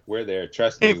there.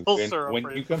 Trust me. Maple syrup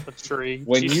when you come from the tree.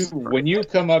 When you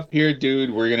come up here, dude,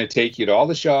 we're gonna take you to all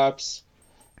the shops,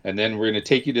 and then we're gonna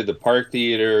take you to the Park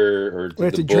Theater or we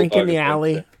have to drink in the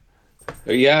alley.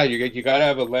 Yeah, you gotta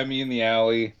have a Lemmy in the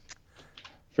alley,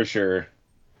 for sure.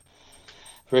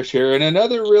 And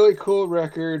another really cool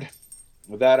record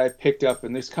that I picked up,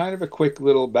 and there's kind of a quick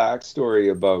little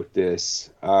backstory about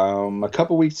this. A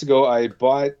couple weeks ago, I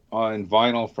bought on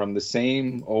vinyl from the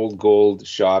same Old Gold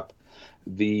shop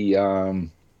the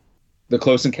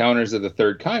Close Encounters of the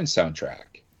Third Kind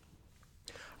soundtrack.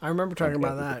 I remember talking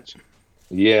about that.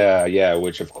 Yeah,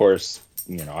 which of course,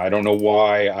 you know, I don't know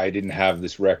why I didn't have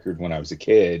this record when I was a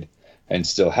kid and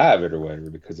still have it or whatever,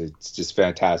 because it's just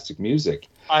fantastic music.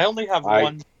 I only have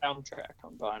one soundtrack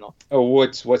on vinyl. Oh,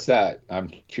 what's that? I'm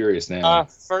curious now.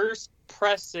 First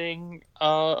pressing.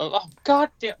 Oh God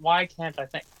damn! Why can't I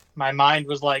think? My mind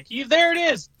was like, there it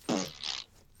is.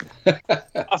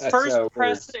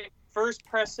 First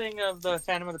pressing of the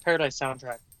Phantom of the Paradise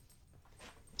soundtrack.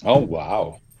 Oh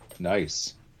wow,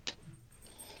 nice.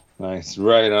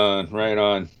 Right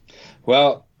on.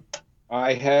 Well,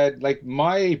 I had, like,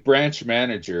 my branch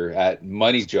manager at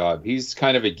Money Job, he's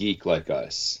kind of a geek like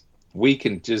us. We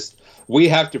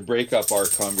have to break up our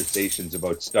conversations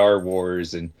about Star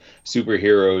Wars and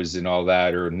superheroes and all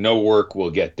that, or no work will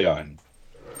get done.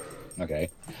 Okay.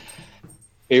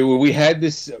 We had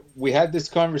this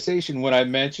conversation when I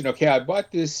mentioned, okay, I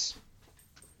bought this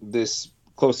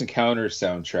Close Encounters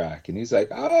soundtrack, and he's like,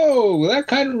 oh, well, that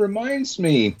kind of reminds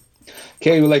me.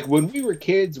 Okay, like when we were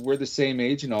kids, we're the same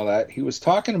age and all that. He was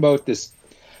talking about this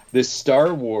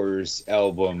Star Wars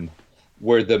album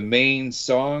where the main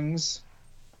songs,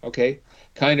 okay,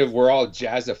 kind of were all not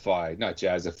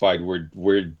jazzified,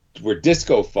 were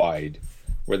disco-fied,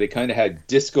 where they kind of had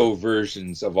disco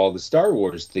versions of all the Star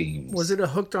Wars themes. Was it a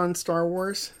Hooked on Star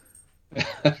Wars?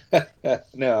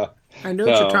 No. I know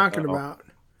what you're talking about.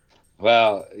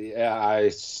 Well, yeah,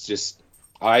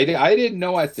 I didn't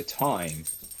know at the time.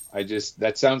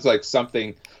 That sounds like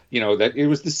something, you know, that it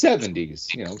was the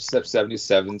 70s, you know,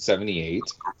 77, 78.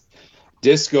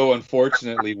 Disco,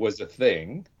 unfortunately, was a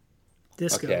thing.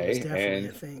 Disco was definitely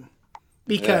a thing.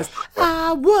 Because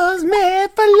I was made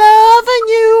for loving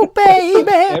you,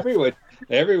 baby.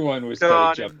 Everyone was kind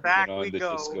of jumping on the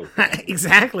disco.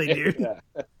 Exactly, dude.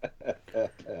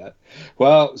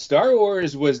 Well, Star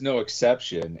Wars was no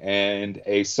exception, and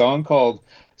a song called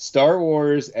Star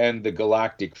Wars and the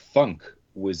Galactic Funk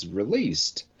was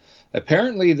released.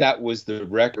 Apparently that was the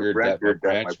record that my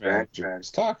branch manager was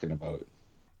talking about.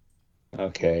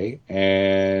 Okay,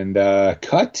 and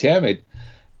God damn it,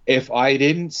 if I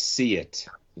didn't see it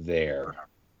there,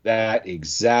 that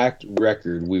exact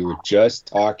record we were just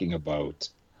talking about,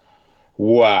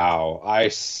 wow, I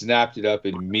snapped it up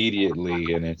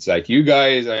immediately, and it's like, you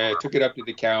guys, I took it up to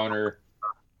the counter.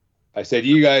 I said,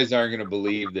 you guys aren't going to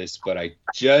believe this, but I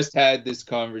just had this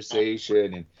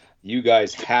conversation, and you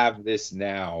guys have this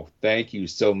now. Thank you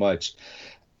so much.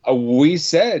 We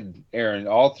said, Aaron,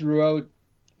 all throughout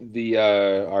the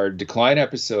our Decline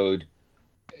episode,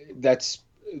 that's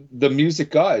the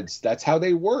music gods. That's how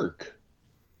they work.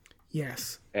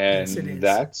 Yes. And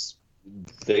yes,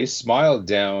 they smiled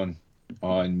down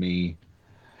on me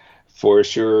for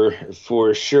sure.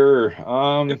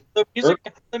 The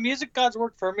music gods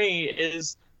work for me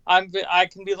is I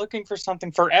can be looking for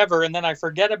something forever, and then I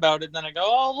forget about it, and then I go,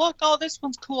 oh, look, oh, this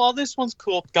one's cool, oh, this one's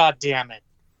cool. God damn it.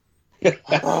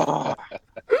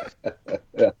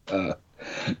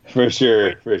 For sure,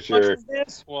 Wait, for how much sure. is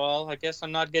this? Well, I guess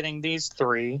I'm not getting these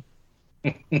 3.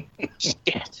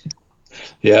 Shit.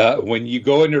 Yeah, when you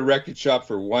go into a record shop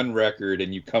for one record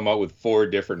and you come out with 4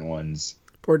 different ones,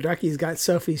 Poor Ducky's got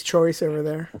Sophie's Choice over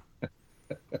there.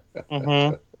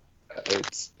 Mm-hmm.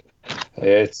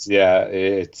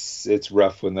 it's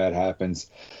rough when that happens.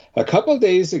 A couple of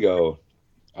days ago,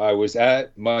 I was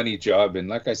at Money Job, and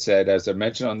like I said, as I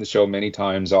mentioned on the show many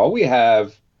times, all we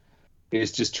have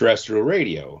is just terrestrial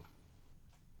radio.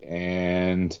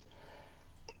 And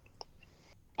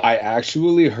I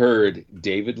actually heard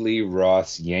David Lee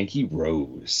Roth's Yankee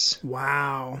Rose.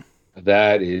 Wow.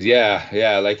 That is,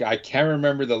 yeah. Like, I can't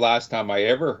remember the last time I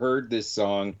ever heard this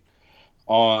song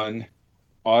on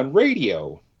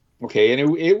radio. Okay,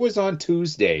 and it was on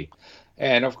Tuesday.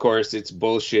 And of course, it's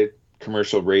bullshit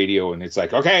commercial radio, and it's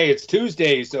like, okay, it's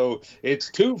Tuesday, so it's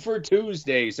 2 for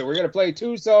Tuesday, so we're gonna play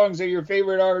 2 songs of your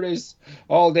favorite artists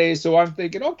all day. So I'm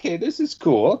thinking, okay, this is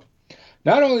cool.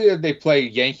 Not only did they play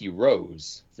Yankee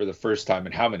Rose for the first time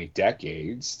in how many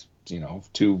decades,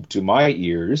 to my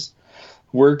ears,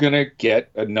 we're gonna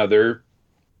get another,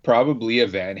 probably a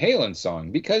Van Halen song,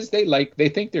 because they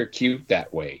think they're cute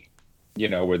that way,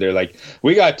 where they're like,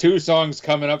 we got 2 songs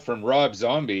coming up from Rob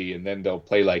Zombie, and then they'll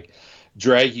play like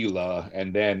Dragula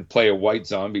and then play a White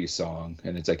Zombie song,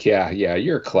 and it's like, yeah,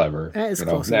 you're clever. That is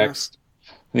close next.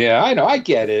 Yeah, I know, I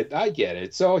get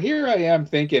it. So here I am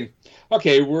thinking,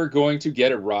 okay, we're going to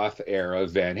get a Roth era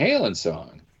Van Halen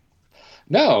song.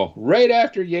 No, right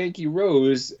after Yankee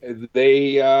Rose,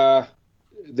 they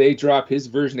drop his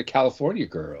version of California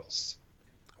Girls.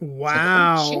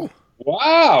 Wow.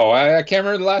 Wow, I can't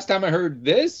remember the last time I heard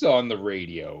this on the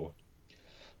radio.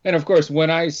 And of course,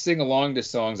 when I sing along to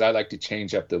songs, I like to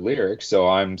change up the lyrics. So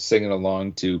I'm singing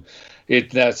along to it.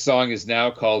 That song is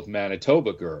now called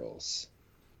Manitoba Girls,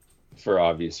 for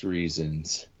obvious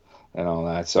reasons and all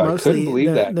that. So mostly I couldn't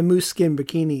believe that. The moose skin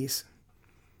bikinis.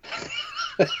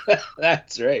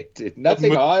 That's right.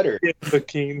 Nothing hotter.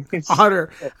 Bikinis.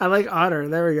 Otter. I like otter.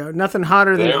 There we go. Nothing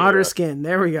hotter than otter skin.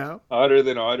 There we go. Hotter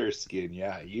than otter skin.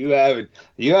 Yeah, you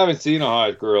haven't seen a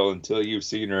hot girl until you've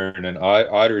seen her in an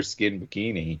otter skin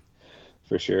bikini.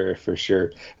 For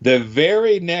sure. The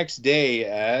very next day,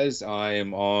 as I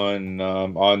am on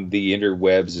the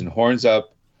interwebs and horns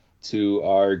up to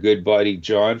our good buddy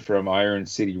John from Iron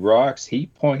City Rocks, he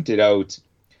pointed out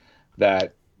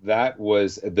that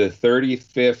was the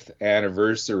 35th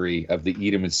anniversary of the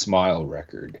Eat 'Em and Smile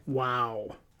record.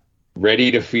 Wow.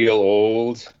 Ready to feel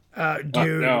old?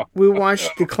 Dude, no. We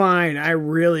watched Decline. I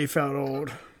really felt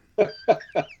old.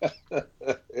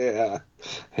 Yeah.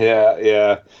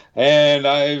 And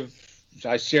I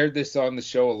shared this on the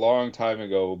show a long time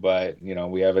ago, but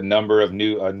we have a number of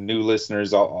new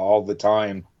listeners all the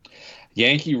time.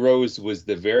 Yankee Rose was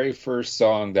the very first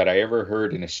song that I ever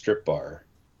heard in a strip bar.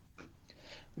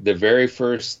 The very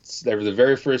first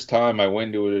time I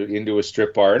went into a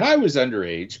strip bar, and I was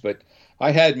underage, but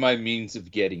I had my means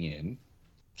of getting in,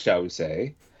 shall we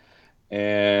say.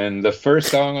 And the first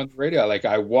song on the radio,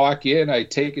 I walk in, I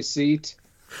take a seat.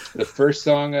 The first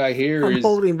song I hear I'm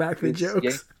holding back the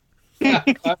jokes.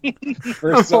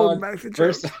 First song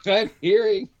I'm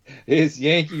hearing is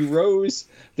Yankee Rose.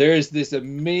 There's this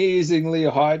amazingly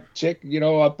hot chick,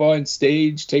 up on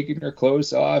stage taking her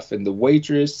clothes off, and the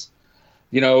waitress,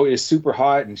 is super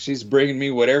hot, and she's bringing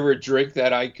me whatever drink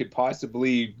that I could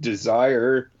possibly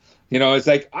desire. It's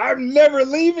like, I'm never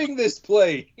leaving this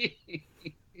place.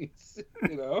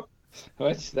 That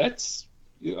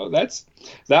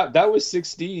was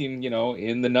 16,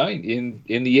 in the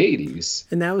 80s.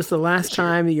 And that was the last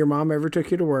time your mom ever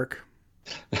took you to work.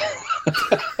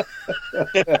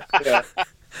 Yeah.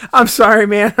 I'm sorry,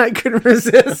 man. I couldn't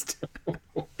resist.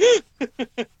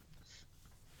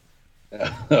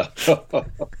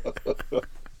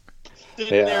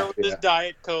 Sitting there with his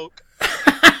Diet Coke.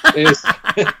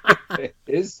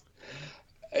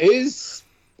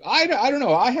 I don't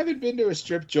know. I haven't been to a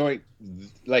strip joint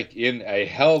in a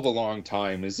hell of a long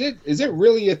time. Is it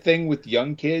really a thing with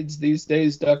young kids these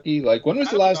days, Ducky? When was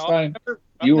the last time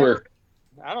you were?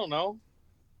 I don't know.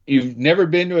 You've never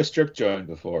been to a strip joint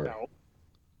before? No.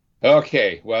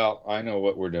 Okay, well, I know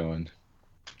what we're doing.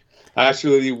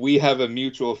 Actually, we have a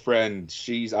mutual friend.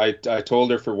 I told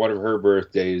her for one of her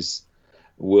birthdays,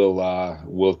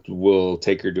 we'll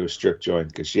take her to a strip joint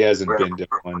because she hasn't been to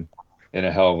one in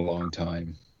a hell of a long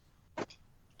time.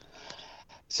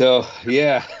 So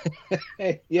yeah,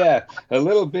 yeah, a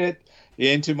little bit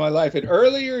into my life. And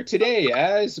earlier today,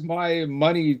 as my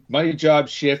money job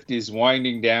shift is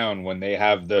winding down, when they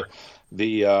have the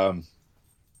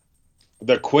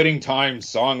quitting time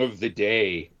song of the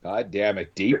day, God damn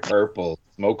it, Deep Purple,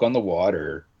 Smoke on the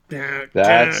Water.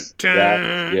 That's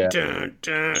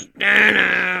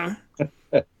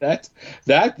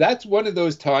one of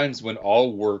those times when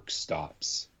all work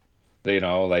stops.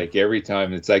 Like every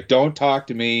time it's like, don't talk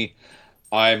to me.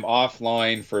 I'm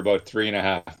offline for about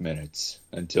 3.5 minutes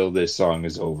until this song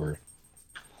is over.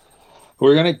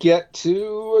 We're going to get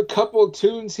to a couple of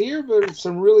tunes here, but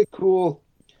some really cool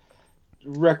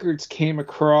records came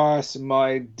across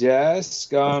my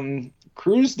desk.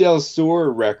 Cruz del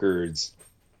Sur Records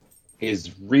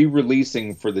is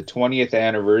re-releasing for the 20th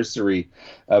anniversary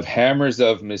of Hammers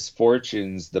of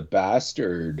Misfortune's The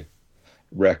Bastard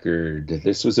record.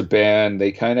 This was a band,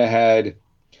 they kind of had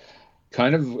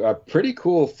a pretty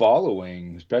cool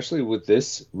following, especially with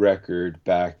this record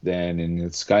back then. And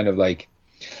it's kind of like,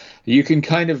 you can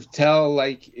kind of tell,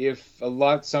 like, if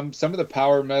some of the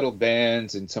power metal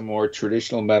bands and some more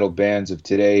traditional metal bands of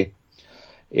today,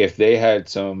 if they had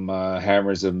some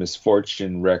Hammers of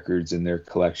Misfortune records in their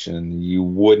collection, you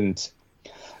wouldn't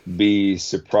be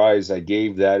surprised. I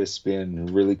gave that a spin.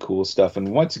 Really cool stuff.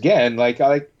 And once again, like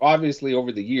obviously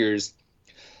over the years,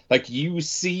 like you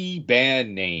see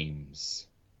band names,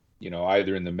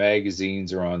 either in the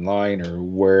magazines or online or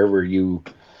wherever you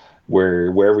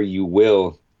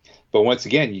will. But once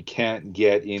again, you can't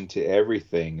get into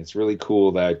everything. It's really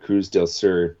cool that Cruz del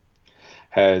Sur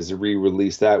has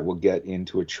re-released that. We'll get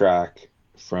into a track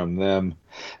from them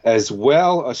as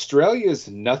well. Australia's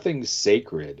Nothing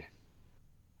Sacred,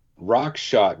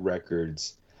 Rockshot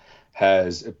Records,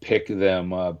 has picked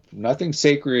them up. Nothing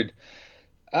Sacred,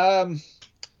 they're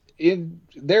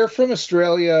from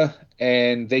Australia,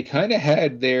 and they kind of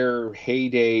had their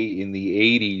heyday in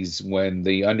the 80s when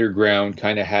the underground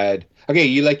kind of had, how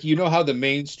the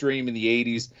mainstream in the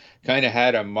 80s kind of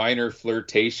had a minor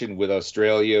flirtation with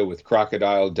Australia, with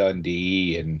Crocodile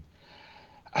Dundee, and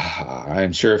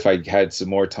I'm sure if I had some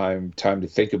more time to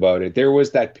think about it, there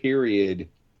was that period,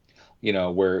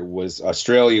 where it was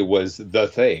Australia was the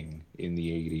thing in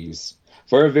the 80s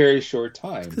for a very short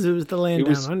time. Because it was the land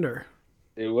down under.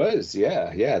 It was,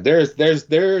 yeah.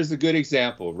 There's a good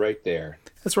example right there.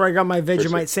 That's where I got my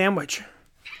Vegemite sandwich.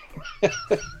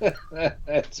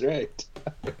 That's right.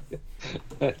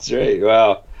 That's right.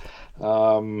 Well,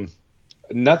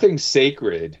 Nothing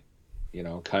Sacred,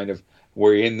 kind of,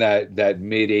 we're in that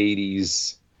mid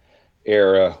 80s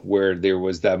era where there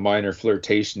was that minor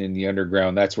flirtation in the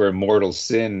underground. That's where Mortal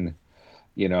Sin,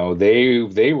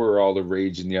 they were all the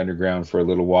rage in the underground for a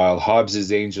little while.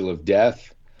 Hobbs's Angel of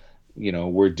Death,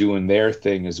 were doing their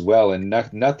thing as well. And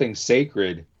Nothing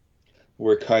Sacred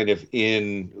were kind of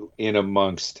in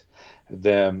amongst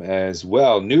them as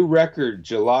well. New record,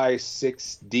 July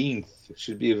 16th,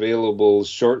 should be available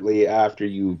shortly after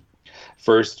you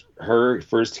first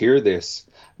hear this.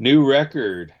 New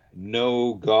record,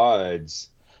 No Gods.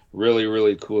 Really,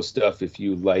 really cool stuff if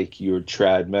you like your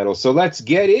trad metal. So let's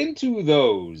get into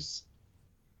those.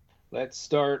 Let's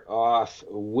start off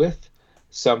with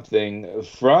something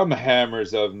from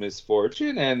Hammers of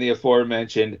Misfortune and the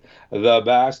aforementioned The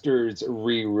Bastards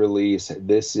re-release.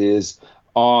 This is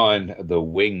On the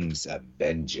Wings of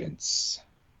Vengeance.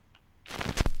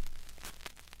 Your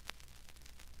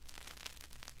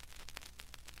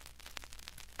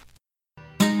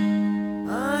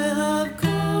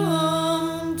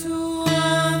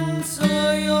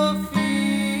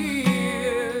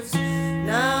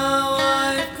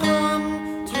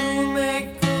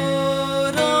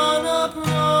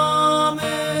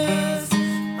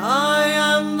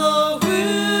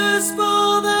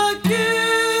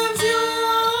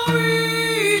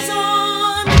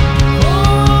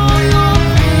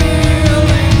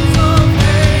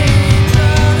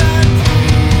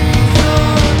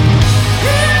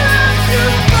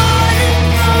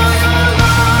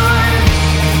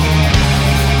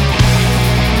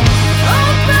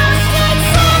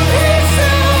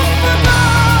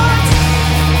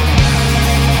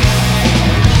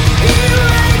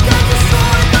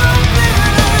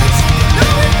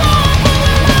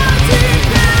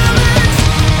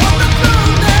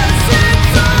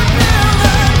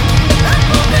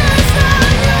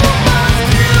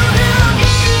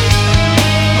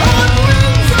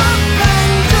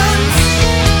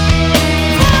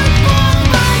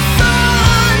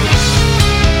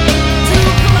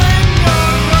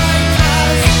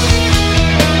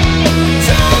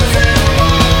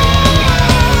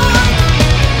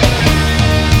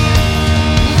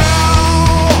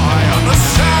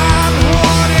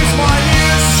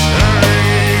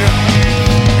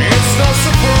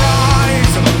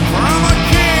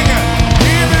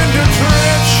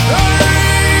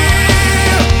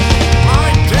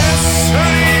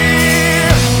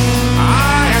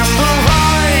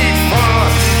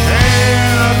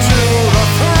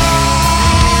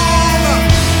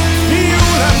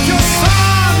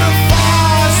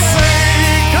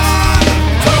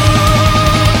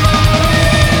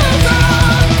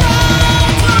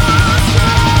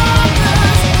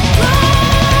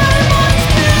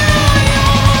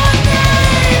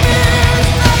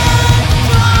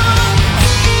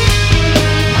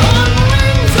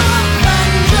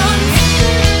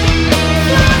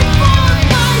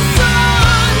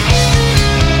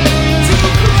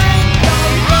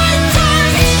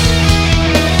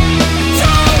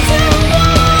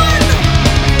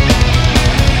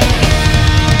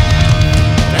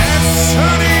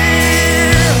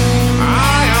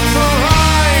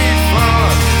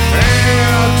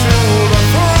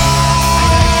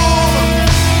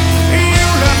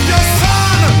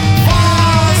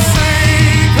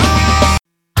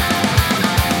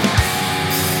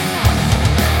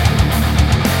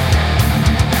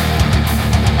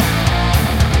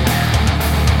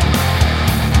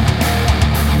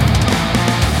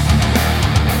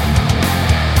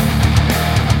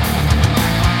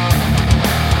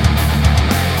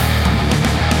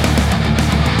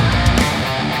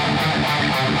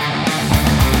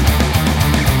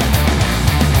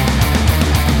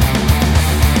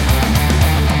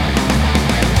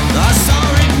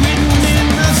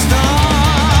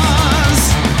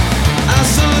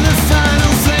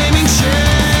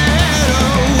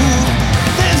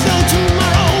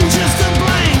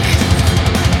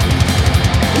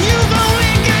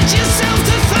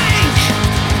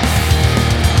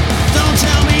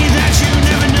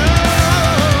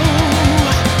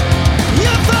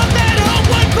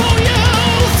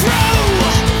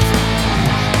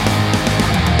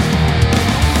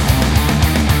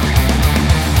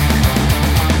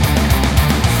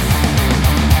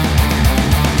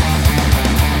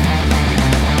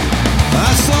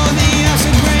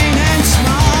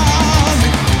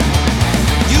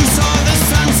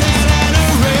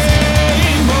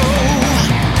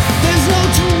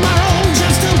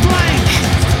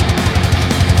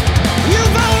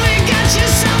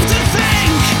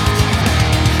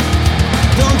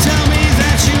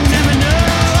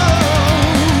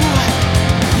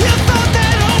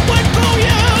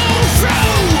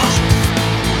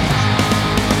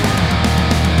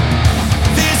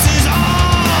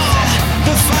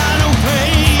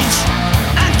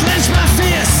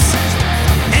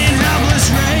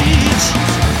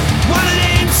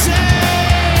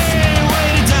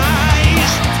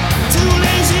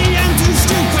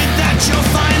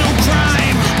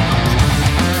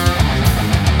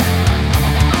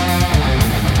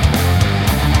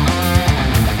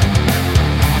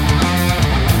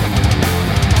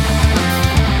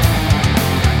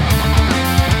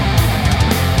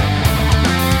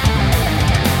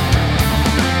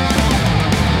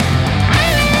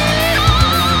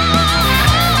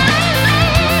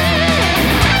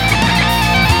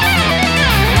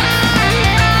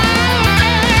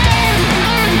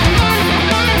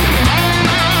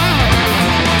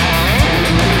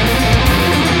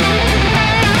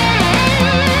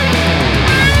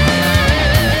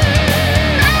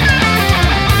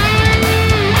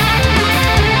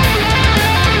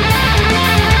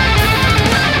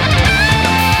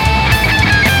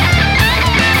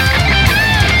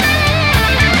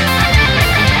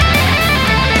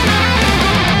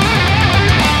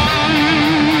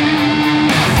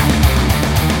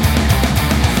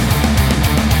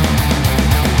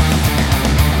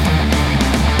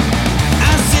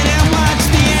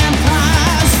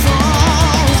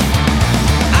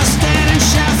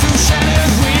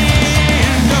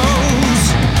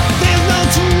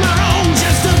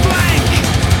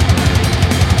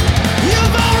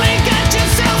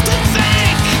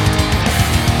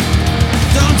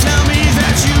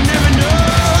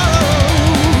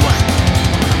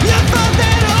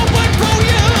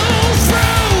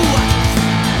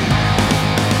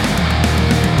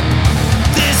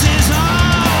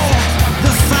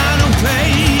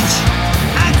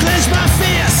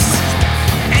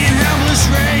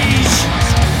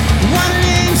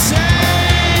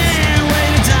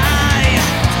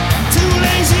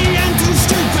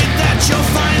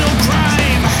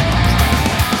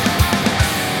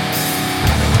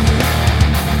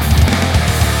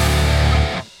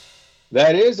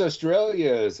That is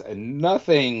Australia's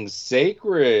Nothing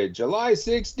Sacred, July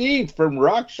 16th from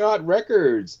Rockshot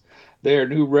Records. Their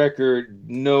new record,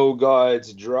 No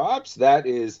Gods, drops. That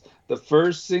is the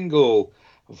first single,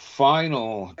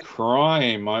 Final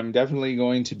Crime. I'm definitely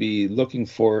going to be looking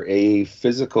for a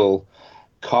physical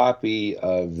copy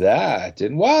of that.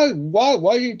 And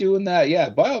while you're doing that, yeah,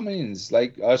 by all means,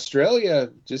 like Australia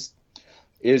just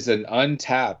is an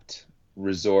untapped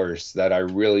resource that I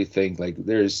really think like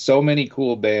there's so many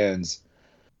cool bands,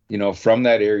 from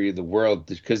that area of the world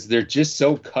because they're just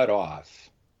so cut off.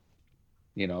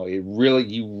 You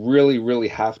really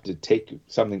have to take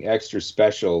something extra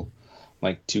special,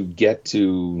 like to get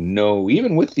to know,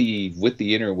 even with the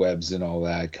interwebs and all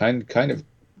that, kind of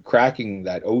cracking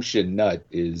that ocean nut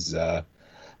is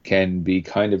can be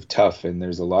kind of tough. And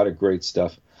there's a lot of great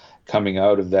stuff coming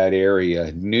out of that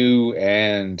area, new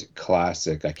and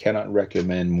classic. I cannot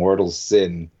recommend Mortal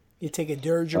Sin. You take a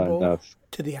dirigible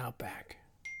to the outback.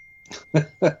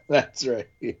 That's right.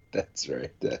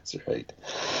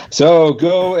 So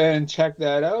go and check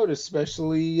that out,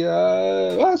 especially,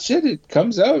 it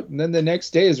comes out, and then the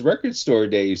next day is Record Store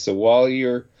Day. So while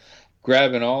you're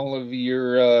grabbing all of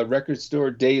your Record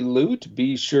Store Day loot,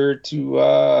 be sure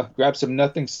to grab some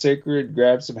Nothing Sacred,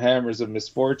 grab some Hammers of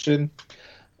Misfortune,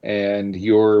 and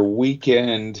your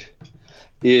weekend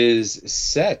is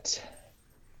set.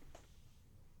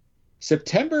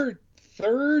 September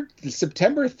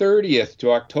 30th to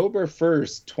October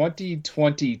 1st,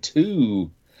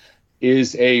 2022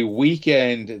 is a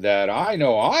weekend that I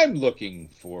know I'm looking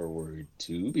forward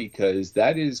to because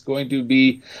that is going to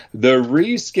be the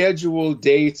rescheduled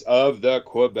dates of the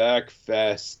Quebec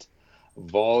Fest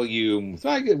volume.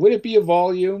 Would it be a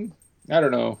volume? I don't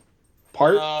know.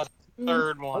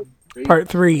 Third one. Part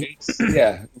 3.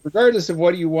 Yeah. Regardless of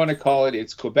what you want to call it,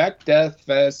 it's Quebec Death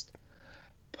Fest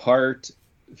Part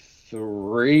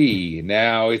 3.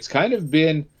 Now, it's kind of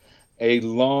been a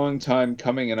long time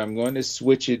coming, and I'm going to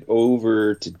switch it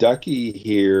over to Ducky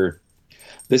here.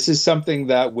 This is something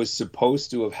that was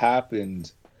supposed to have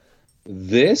happened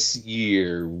this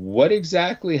year. What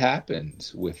exactly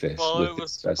happened with this? Well, it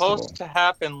was supposed to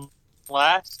happen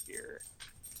last year,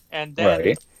 and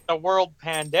then the world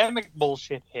pandemic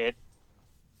bullshit hit,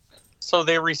 so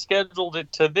they rescheduled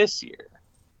it to this year.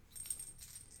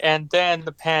 And then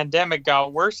the pandemic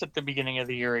got worse at the beginning of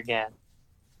the year again.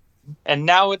 And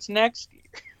now it's next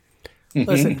year.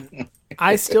 Listen,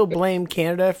 I still blame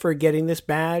Canada for getting this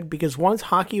bad because once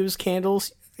hockey was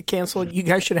canceled, you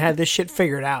guys should have had this shit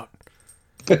figured out.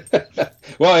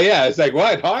 Well, yeah, it's like,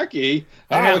 what? Hockey?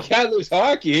 Oh, we can't lose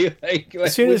hockey.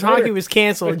 As soon as hockey was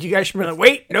canceled, you guys should be like,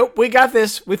 wait, nope, we got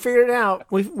this. We figured it out.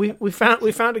 We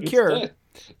found a cure.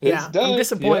 It's done. I'm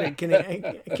disappointed,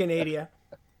 Canada.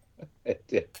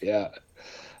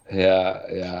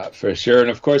 Yeah, for sure. And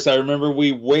of course, I remember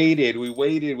we waited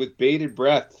with bated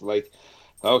breath. Like,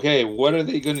 okay, what are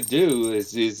they going to do?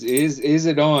 Is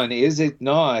it on? Is it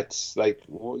not? Like,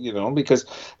 because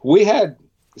we had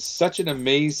such an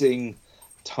amazing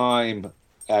time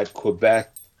at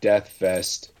Quebec Death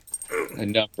Fest.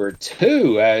 And number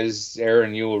 2, as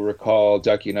Aaron, you will recall,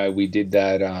 Ducky and I, we did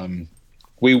that.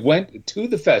 We went to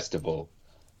the festival.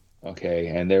 Okay,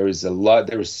 and there was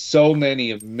so many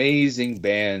amazing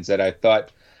bands that I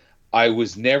thought I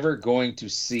was never going to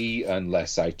see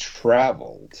unless I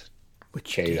traveled.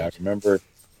 I remember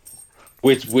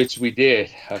which we did.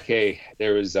 Okay,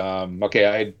 there was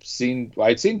I'd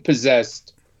seen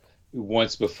Possessed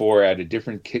once before at a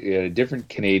different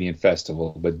Canadian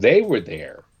festival, but they were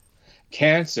there.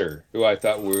 Cancer, who I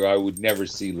thought I would never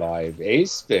see live.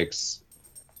 Asphyx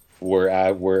were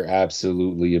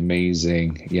absolutely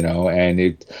amazing, and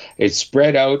it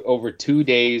spread out over 2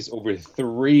 days over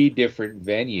 3 different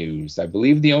venues. I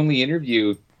believe the only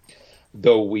interview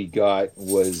though we got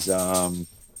was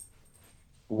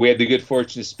we had the good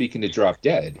fortune of speaking to Drop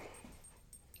Dead,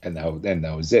 and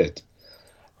that was it.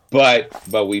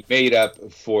 But we made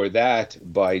up for that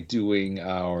by doing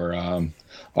our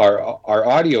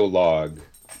audio log,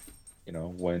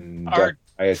 when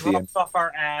I dropped off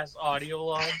our ass audio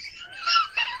logs.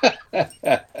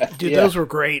 Dude, those were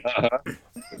great.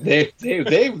 They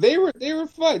were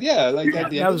fun. Yeah, like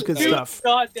that was good stuff.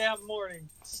 Goddamn morning,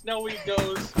 Snowy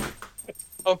goes.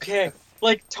 Okay,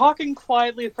 like talking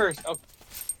quietly at first.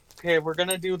 Okay, we're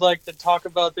gonna do like to talk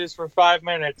about this for 5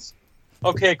 minutes.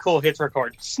 Okay, cool. Hits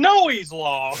record. Snowy's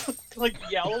law. Like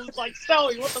yells like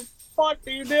Snowy. What the fuck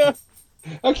do you do?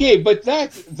 Okay, but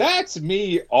that's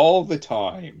me all the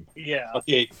time. Yeah.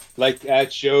 Okay, like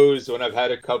at shows when I've had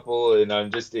a couple and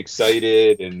I'm just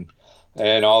excited and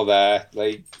all that.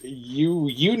 Like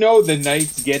the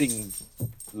night's getting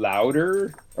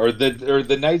louder, or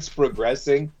the night's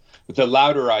progressing, the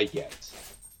louder I get.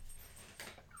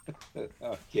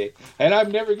 Okay, and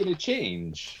I'm never going to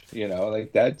change.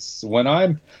 Like that's when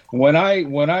I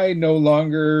no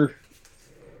longer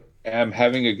am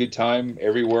having a good time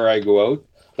everywhere I go out.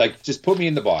 Like, just put me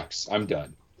in the box. I'm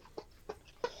done.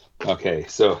 Okay,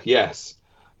 so yes,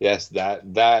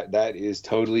 that is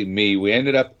totally me. We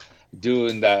ended up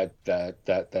doing that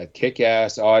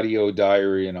kick-ass audio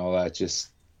diary and all that. Just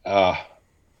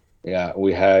yeah,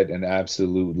 we had an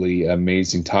absolutely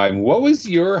amazing time. What was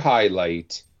your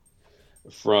highlight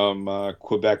from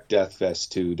Quebec Death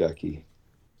Fest 2, Ducky?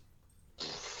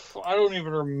 I don't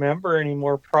even remember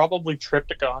anymore. Probably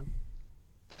Triptychon.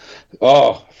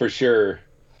 Oh, for sure.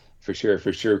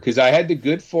 Because I had the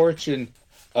good fortune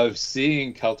of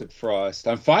seeing Celtic Frost.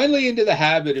 I'm finally into the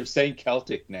habit of saying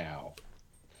Celtic now.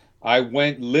 I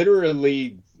went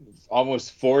literally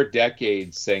almost 4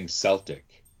 decades saying Celtic.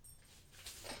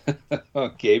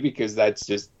 Okay, because that's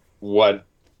just what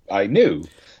I knew.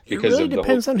 Because it really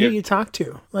depends on who you talk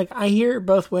to. Like, I hear it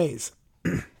both ways.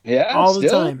 Yeah, all the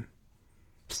time.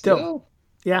 Still.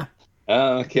 Yeah.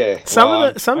 Okay.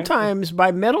 Sometimes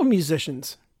by metal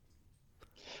musicians.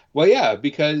 Well, yeah,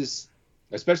 because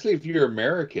especially if you're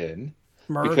American.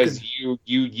 Because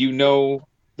you know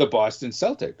the Boston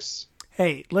Celtics.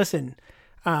 Hey, listen,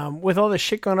 with all the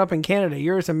shit going up in Canada,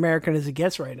 you're as American as it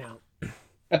gets right now.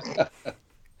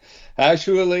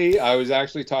 Actually, I was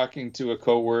talking to a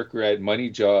coworker at Money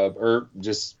Job, or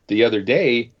just the other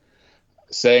day,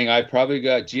 saying I probably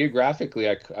got geographically,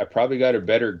 I probably got a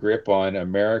better grip on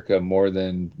America more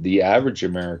than the average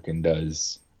American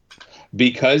does,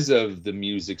 because of the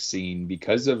music scene,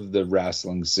 because of the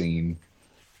wrestling scene.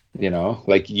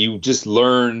 Like, you just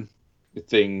learn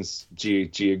things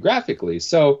geographically.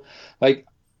 So, like,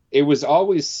 it was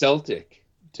always Celtic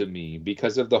to me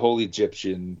because of the whole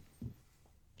Egyptian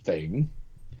thing,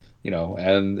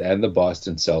 and the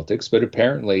Boston Celtics. But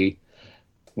apparently,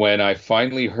 when I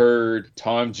finally heard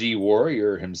Tom G.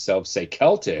 Warrior himself say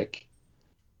Celtic,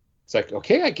 it's like,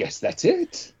 okay, I guess that's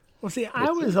it. Well, see,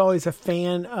 I was always a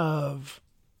fan of,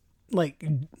 like,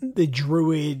 the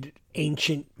Druid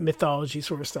ancient mythology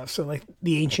sort of stuff. So, like,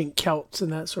 the ancient Celts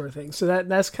and that sort of thing. So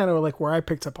that's kind of like where I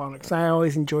picked up on it, because I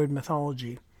always enjoyed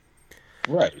mythology.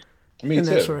 Right. Me and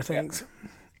too. That sort of things.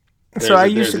 Yeah. So I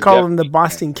used to call them the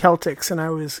Boston Celtics, and I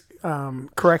was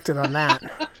corrected on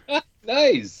that.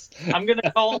 Nice. I'm going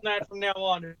to call them that from now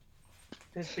on to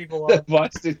piss people The off.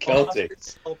 Boston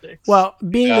Celtics. Well,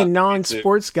 being a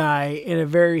non-sports guy in a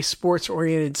very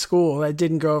sports-oriented school, that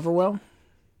didn't go over well.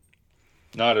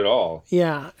 Not at all.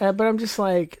 Yeah, but I'm just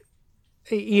like,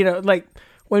 like,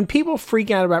 when people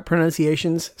freak out about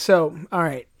pronunciations. So, all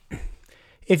right,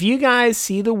 if you guys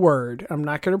see the word, I'm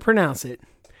not going to pronounce it,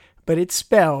 but it's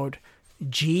spelled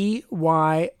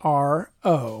Gyro.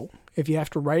 If you have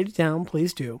to write it down,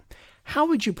 please do. How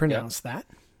would you pronounce that?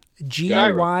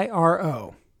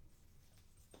 Gyro.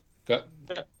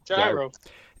 Gyro.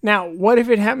 Now, what if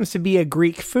it happens to be a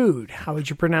Greek food? How would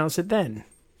you pronounce it then?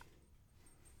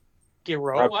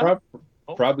 Gyro.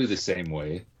 Probably the same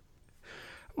way.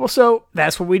 Well, so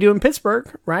that's what we do in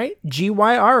Pittsburgh, right?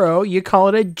 Gyro, you call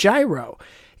it a gyro.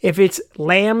 If it's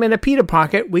lamb in a pita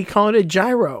pocket, we call it a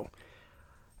gyro.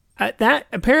 That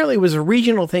apparently was a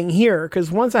regional thing here,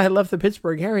 because once I had left the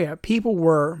Pittsburgh area, people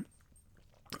were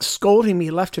scolding me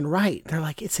left and right. They're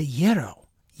like, it's a gyro,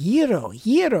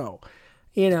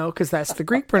 because that's the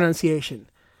Greek pronunciation.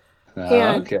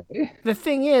 And okay. The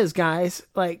thing is, guys,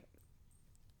 like,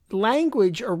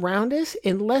 language around us,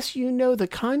 unless you know the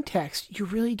context, you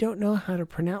really don't know how to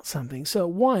pronounce something. So,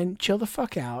 1, chill the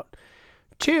fuck out.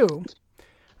 2,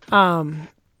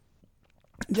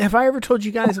 have I ever told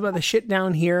you guys about the shit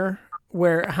down here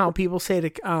how people say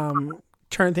to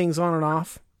turn things on and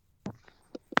off?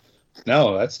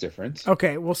 No, that's different.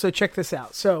 Okay, well, so check this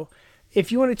out. So,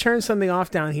 if you want to turn something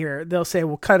off down here, they'll say,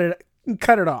 well, cut it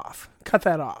off. Cut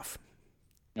that off.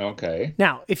 Okay.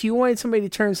 Now, if you wanted somebody to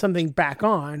turn something back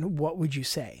on, what would you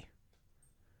say?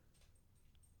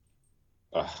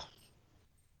 I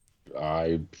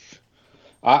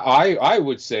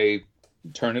would say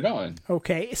turn it on.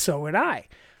 Okay, so would I.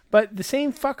 But the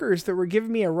same fuckers that were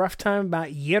giving me a rough time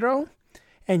about gyro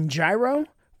and gyro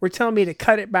were telling me to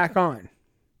cut it back on.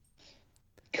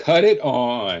 Cut it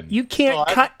on. You can't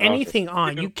cut anything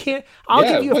on. You can't. I'll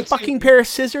give you a fucking pair of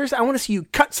scissors. I want to see you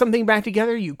cut something back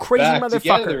together, you crazy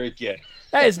motherfucker. Again.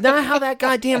 That is not how that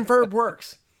goddamn verb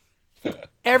works.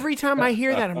 Every time I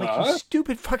hear that, I'm like, you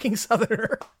stupid fucking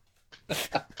southerner.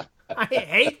 I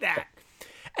hate that.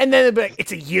 And then they'll be like,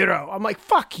 it's a gyro. I'm like,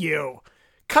 fuck you.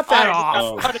 Cut that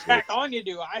off. Cut it back on, you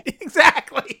do.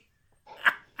 Exactly.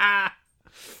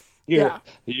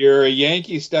 You're a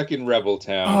Yankee stuck in Rebel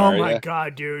Town. Oh my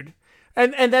God, dude.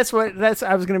 And that's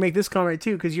I was going to make this comment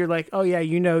too, because you're like, oh yeah,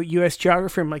 you know U.S.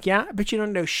 geography. I'm like, yeah, but you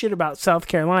don't know shit about South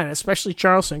Carolina, especially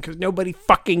Charleston, because nobody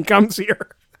fucking comes here.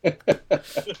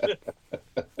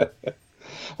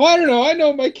 Well, I don't know. I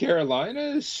know my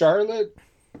Carolina, Charlotte.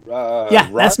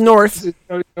 That's north.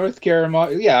 North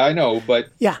Carolina. Yeah, I know, but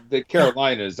yeah, the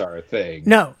Carolinas are a thing.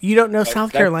 No, you don't know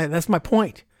South Carolina. That's my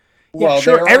point. Well, yeah,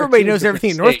 sure. Everybody knows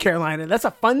everything in North Carolina. That's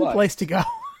a fun place to go.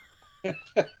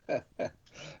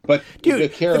 But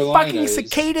dude, the fucking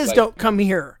cicadas don't come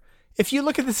here. If you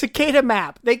look at the cicada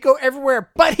map, they go everywhere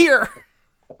but here.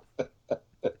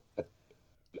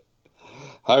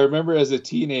 I remember as a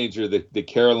teenager, the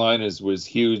Carolinas was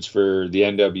huge for the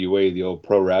NWA, the old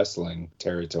pro wrestling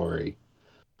territory,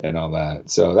 and all that.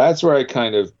 So that's where I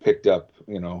kind of picked up,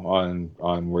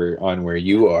 on where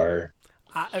you are.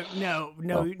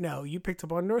 No. You picked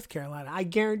up on North Carolina. I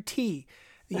guarantee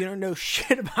you don't know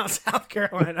shit about South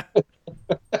Carolina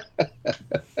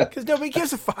because nobody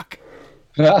gives a fuck.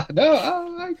 No,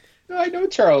 I know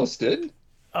Charleston.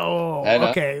 Oh,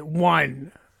 okay.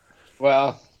 One.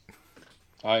 Well,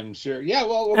 I'm sure. Yeah,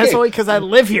 well, okay. That's only because I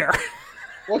live here.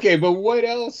 Okay, but what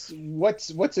else?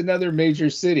 What's another major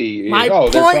city? My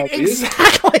point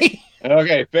exactly.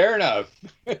 Okay, fair enough.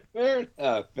 Fair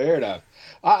enough.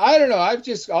 I don't know. I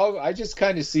just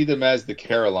kind of see them as the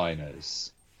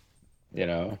Carolinas. We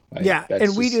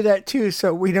do that too,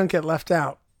 so we don't get left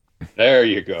out. There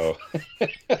you go.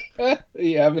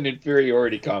 You have an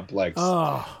inferiority complex.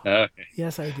 Oh,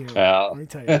 yes, I do. Let me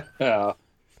tell you.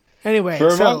 Anyway,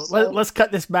 let's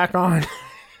cut this back on.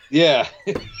 Yeah.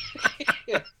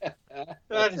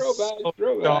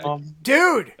 Throwback.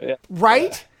 Dude, yeah.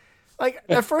 Right? Like,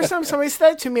 the first time somebody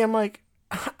said that to me, I'm like,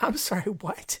 I'm sorry,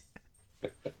 what?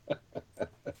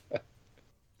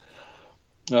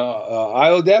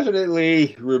 I'll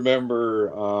definitely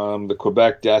remember the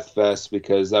Quebec Death Fest,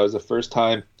 because that was the first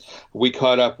time we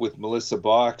caught up with Melissa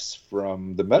Box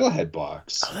from the Metalhead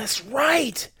Box. Oh, that's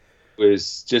right. It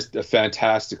was just a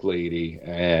fantastic lady,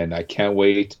 and I can't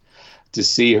wait to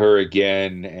see her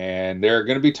again. And there are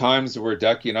going to be times where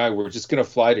Ducky and I were just going to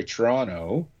fly to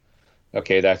Toronto.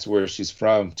 Okay, that's where she's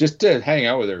from, just to hang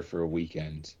out with her for a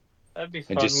weekend. That'd be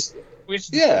fun. And just,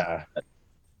 yeah.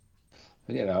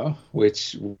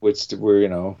 Which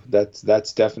were,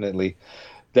 that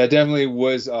definitely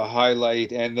was a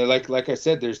highlight. And like I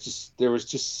said, there was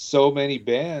just so many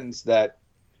bands that,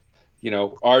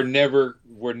 were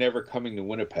never coming to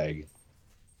Winnipeg.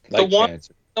 Like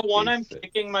the one I'm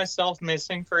kicking myself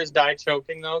missing for is Die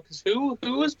Choking, though, because who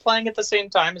was playing at the same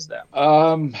time as them?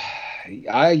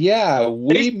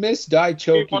 We missed Die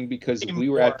Choking because we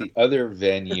were at the other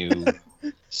venue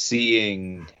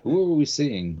seeing. Who were we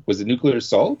seeing? Was it Nuclear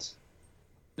Assault?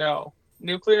 No,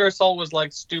 Nuclear Assault was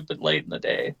like stupid late in the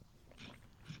day.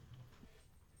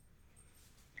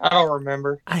 I don't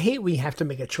remember. I hate we have to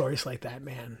make a choice like that,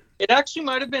 man. It actually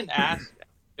might have been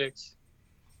Asphyx.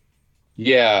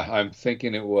 Yeah, I'm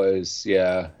thinking it was.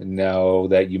 Yeah, now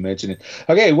that you mention it.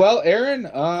 Okay, well, Aaron,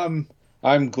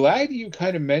 I'm glad you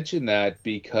kind of mentioned that,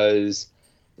 because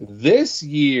this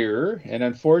year, and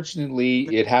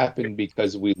unfortunately it happened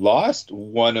because we lost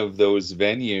one of those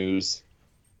venues,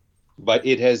 but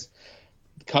it has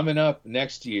coming up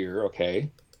next year,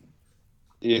 okay,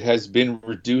 it has been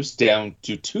reduced down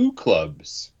to 2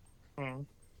 clubs.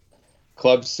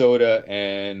 Club Soda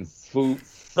and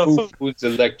Foods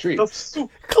Electric.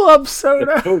 Club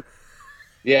Soda.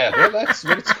 Yeah, well, that's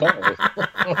what it's called.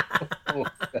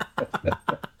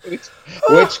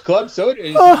 Which Club Soda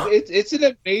is? It's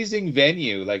an amazing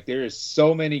venue. Like, there is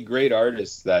so many great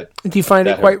artists that. Do you find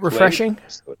it quite refreshing?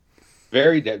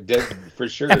 Very, for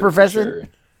sure.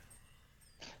 Effervescent.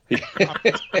 For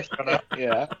sure.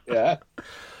 Yeah.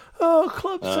 Oh,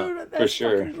 Club Soda. That's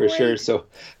for sure. So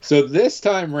this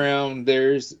time around,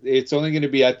 it's only going to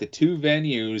be at the 2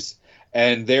 venues,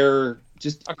 and they're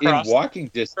just in walking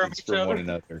distance from one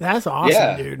another. That's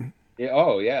awesome, dude. Yeah.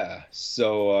 Oh, yeah.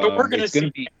 So but we're going to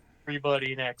see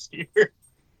everybody next year.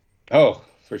 Oh,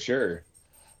 for sure,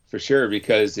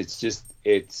 because it's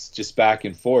just back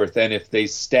and forth, and if they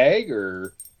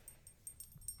stagger,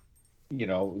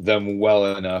 them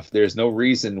well enough, there's no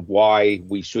reason why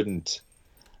we shouldn't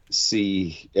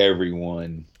see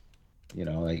everyone.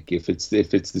 Like, if it's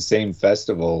the same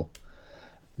festival,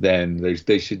 then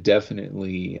they should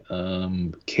definitely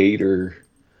cater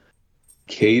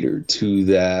to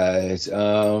that.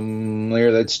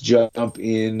 Let's jump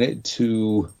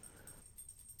into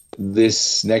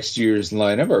this next year's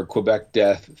lineup, or Quebec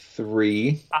Death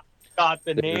 3. I got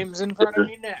the names in front of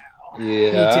me now.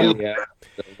 Yeah.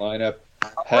 The lineup.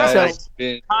 has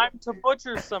been. Time to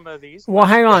butcher some of these. Well,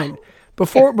 hang on.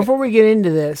 Before we get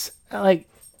into this, like,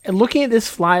 looking at this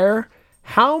flyer,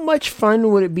 how much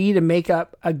fun would it be to make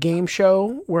up a game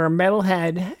show where a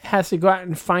metalhead has to go out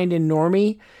and find a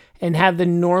normie and have the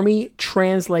normie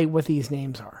translate what these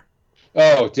names are?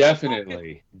 Oh,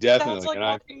 definitely. Sounds like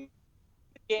watching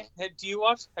the game.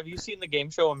 Have you seen the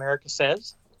game show America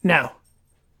Says? No.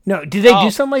 Do they do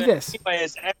something like this?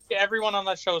 Anyways, everyone on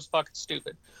that show is fucking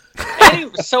stupid.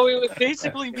 Anyway, so it would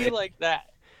basically be like that.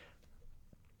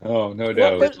 Oh, no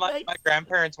doubt. But My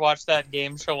grandparents watch that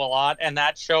game show a lot, and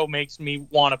that show makes me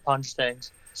want to punch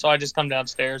things. So I just come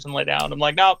downstairs and lay down. I'm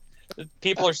like, no,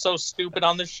 people are so stupid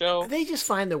on this show. They just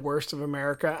find the worst of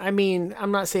America. I mean,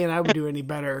 I'm not saying I would do any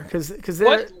better because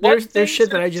there's shit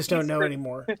that I just don't know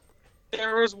anymore.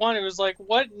 There was one. It was like,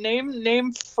 what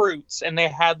name fruits, and they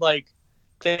had like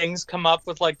things come up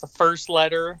with like the first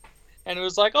letter, and it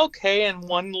was like, okay, and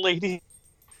one lady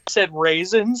said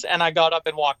raisins, and I got up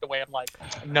and walked away. I'm like,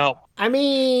 no. I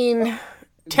mean,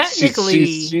 technically,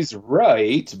 she's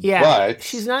right. Yeah, but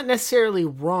she's not necessarily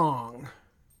wrong.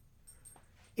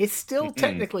 It's still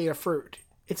technically a fruit.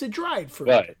 It's a dried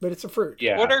fruit, but it's a fruit.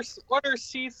 Yeah. What are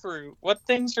see-through? What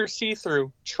things are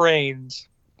see-through? Trains.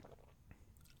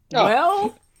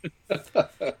 Well,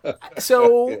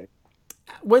 so. Okay.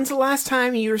 When's the last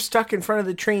time you were stuck in front of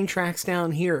the train tracks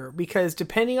down here? Because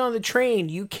depending on the train,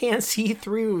 you can't see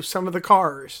through some of the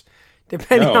cars,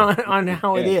 depending on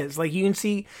how it is. Like you can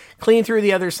see clean through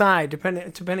the other side,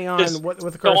 depending on what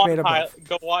the car's made up of.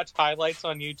 Go watch highlights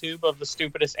on YouTube of the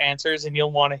stupidest answers, and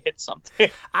you'll want to hit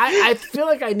something. I feel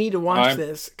like I need to watch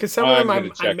this because some of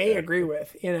them I may agree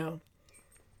with. You know.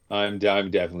 I'm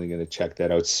definitely going to check that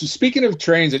out. So speaking of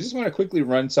trains, I just want to quickly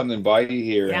run something by you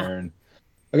here, Aaron.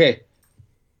 Okay.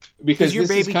 Because does your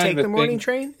baby take the morning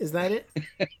train? Is that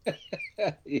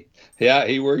it? Yeah,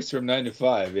 he works from 9 to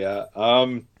 5. Yeah.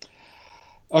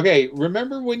 Okay.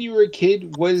 Remember when you were a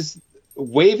kid? Was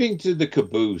waving to the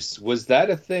caboose? Was that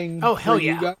a thing? Oh hell for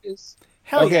yeah! You guys?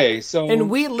 Hell okay, yeah! So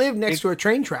and we lived next to a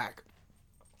train track.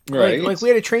 Right. Like we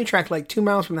had a train track like 2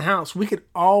 miles from the house. We could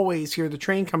always hear the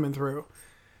train coming through.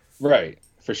 Right.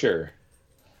 For sure.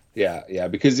 Yeah.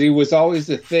 Because it was always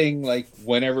the thing. Like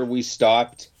whenever we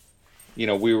stopped.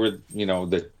 We were,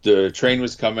 the train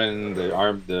was coming,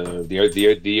 the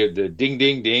ding,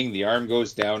 ding, ding, the arm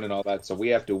goes down and all that. So we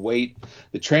have to wait.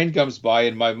 The train comes by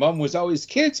and my mom was always,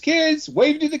 kids,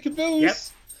 wave to the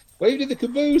caboose, wave to the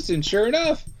caboose. And sure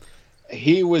enough,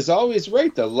 he was always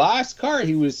right. The last car,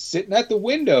 he was sitting at the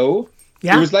window.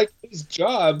 Yeah. It was like his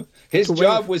job. His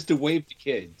job was to wave to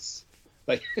kids.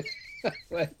 Like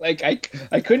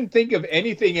I couldn't think of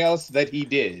anything else that he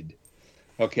did.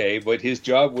 Okay, but his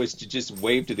job was to just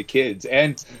wave to the kids,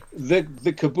 and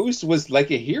the caboose was like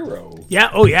a hero.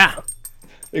 Yeah. Oh yeah.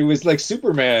 It was like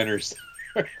Superman or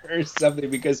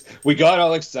something because we got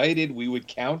all excited. We would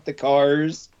count the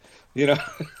cars,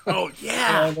 Oh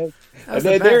yeah. and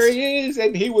then there he is,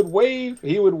 and he would wave,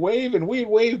 and we'd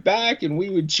wave back, and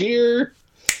we would cheer.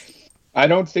 I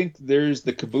don't think there's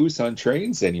the caboose on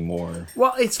trains anymore.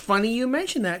 Well, it's funny you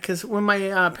mentioned that because when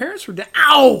my parents were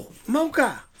ow,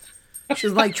 Mocha. She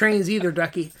doesn't like trains either,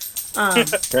 Ducky.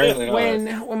 Apparently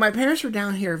not. When my parents were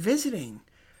down here visiting,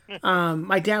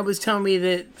 my dad was telling me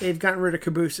that they've gotten rid of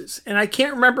cabooses. And I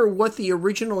can't remember what the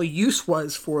original use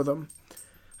was for them.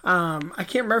 I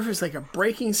can't remember if it was like a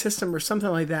braking system or something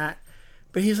like that.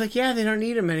 But he's like, yeah, they don't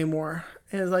need them anymore.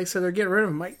 And it's like, so they're getting rid of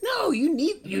them. I'm like, no, you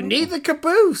need the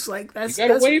caboose. Like that's you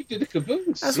gotta wave to the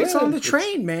caboose. That's what's on the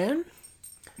train, man.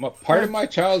 Part of my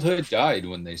childhood died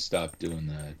when they stopped doing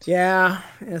that. Yeah,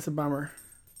 it's a bummer.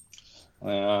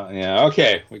 Yeah,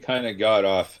 okay. We kind of got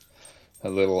off a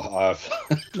little off.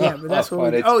 Yeah, but that's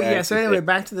what we... Oh, yeah, so anyway,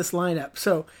 back to this lineup.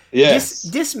 So, yes.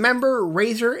 Dismember,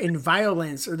 Razor, and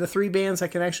Violence are the three bands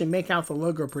that can actually make out the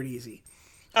logo pretty easy.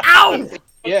 Ow!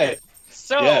 Yeah.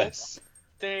 So,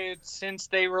 since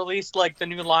they released like the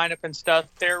new lineup and stuff,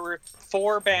 there were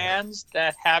 4 bands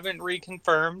that haven't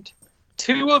reconfirmed.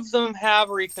 2 of them have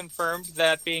reconfirmed,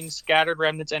 that being Scattered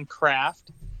Remnants and Craft.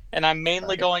 And I'm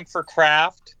mainly going for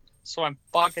Craft, so I'm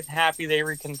fucking happy they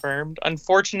reconfirmed.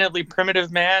 Unfortunately,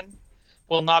 Primitive Man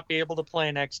will not be able to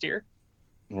play next year.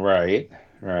 Right.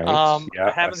 Yeah,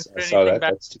 I saw that.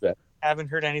 That's too bad. Haven't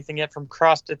heard anything yet from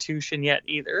Prostitution yet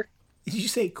either. Did you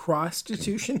say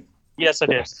Prostitution? Yes, I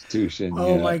did. Prostitution.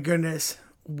 Oh my goodness!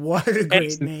 What a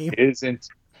great name!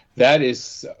 That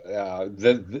is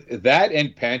that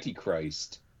and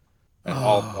Pantychrist, an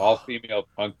all female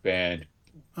punk band.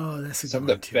 Oh, that's some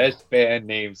of the best band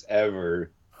names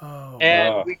ever. Oh,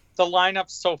 and the lineup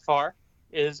so far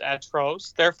is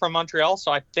Atroce. They're from Montreal,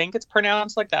 so I think it's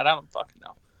pronounced like that. I don't fucking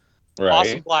know. Right.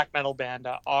 Awesome black metal band,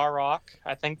 Rock.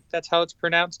 I think that's how it's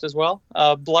pronounced as well.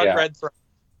 Blood Yeah. Red Throne.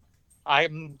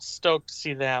 I'm stoked to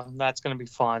see them. That's going to be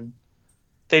fun.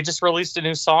 They just released a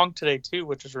new song today too,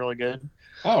 which is really good.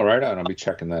 Oh, right on. I'll be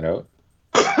checking that out.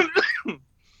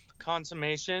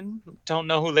 Consummation. Don't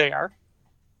know who they are.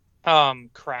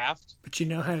 Craft. But you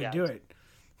know how to do it.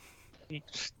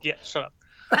 Yeah, shut up.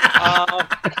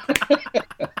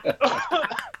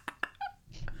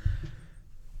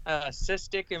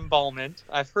 Cystic Embalmment.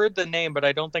 I've heard the name, but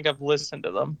I don't think I've listened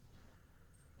to them.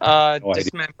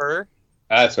 Dismember.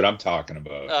 That's what I'm talking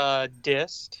about.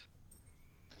 Dist.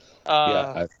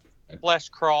 Yeah. Flesh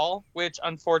Crawl, which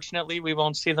unfortunately we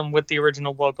won't see them with the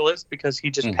original vocalist because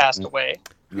he just passed away.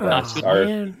 Yeah,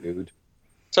 sorry, dude.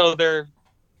 So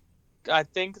I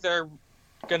think they're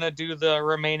gonna do the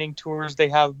remaining tours they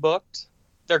have booked.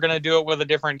 They're gonna do it with a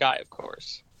different guy, of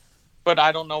course, but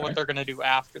I don't know what they're gonna do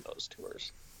after those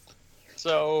tours.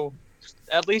 So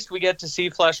at least we get to see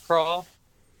Flesh Crawl,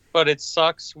 but it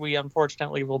sucks. We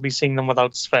unfortunately will be seeing them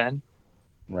without Sven.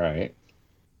 Right.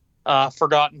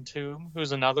 Forgotten Tomb,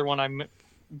 who's another one I'm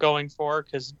going for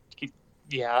because,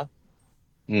 yeah.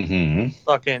 Mm-hmm.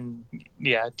 Fucking,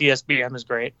 yeah, DSBM is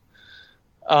great.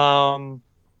 God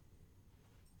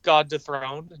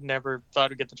Dethroned, never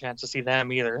thought I'd get the chance to see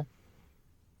them either.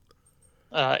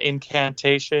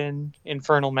 Incantation,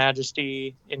 Infernal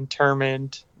Majesty,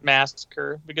 Interment,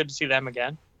 Massacre. Be good to see them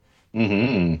again.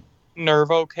 Mm-hmm.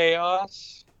 Nervo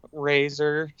Chaos,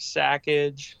 Razor,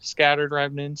 Saccage, Scattered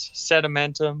Remnants,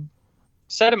 Sedimentum.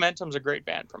 Sedimentum's a great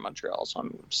band from Montreal, so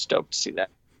I'm stoked to see that.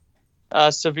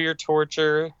 Severe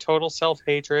Torture, Total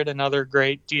Self-Hatred, another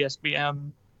great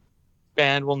DSBM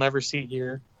band we'll never see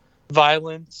here.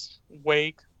 Violence,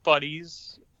 Wake,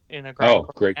 Buddies in a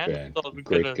great band. So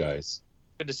great guys.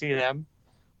 Good to see them.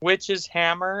 Witch's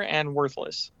Hammer and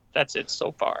Worthless. That's it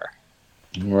so far.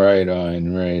 Right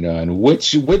on.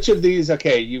 Which of these?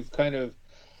 Okay, you've kind of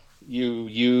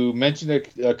you mentioned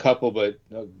a couple, but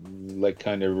like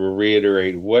kind of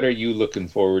reiterate. What are you looking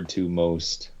forward to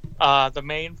most? The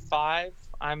main 5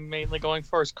 I'm mainly going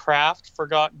for is Craft,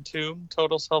 Forgotten Tomb,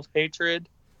 Total Self-Hatred,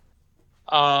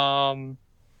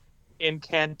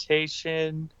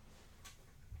 Incantation,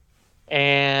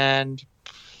 and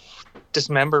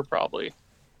Dismember probably.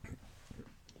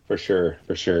 For sure.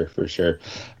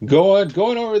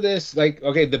 Going over this, like,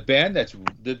 okay, the band that's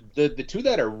the two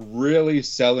that are really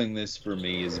selling this for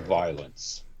me is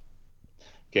Violence.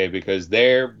 Okay, because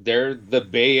they're the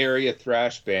Bay Area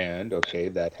thrash band, okay,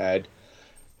 that had,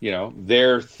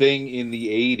 their thing in the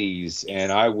 80s,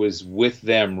 and I was with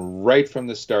them right from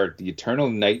the start, the Eternal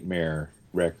Nightmare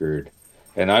record.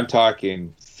 And I'm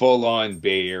talking full-on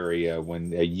Bay Area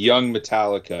when a young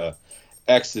Metallica,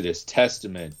 Exodus,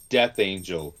 Testament, Death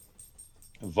Angel,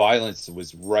 Violence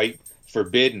was right,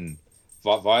 Forbidden.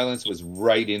 Violence was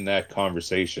right in that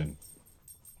conversation.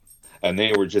 And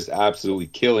they were just absolutely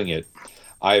killing it.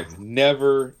 I've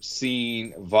never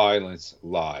seen Violence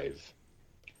live.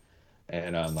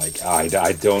 And I'm like,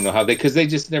 I don't know how because they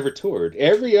just never toured.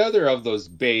 Every other of those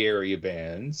Bay Area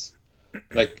bands,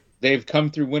 like, they've come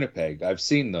through Winnipeg. I've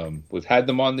seen them. We've had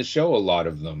them on the show, a lot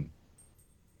of them.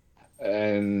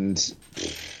 And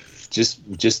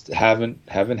just haven't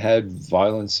had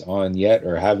Violence on yet,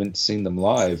 or haven't seen them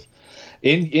live.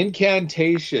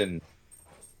 Incantation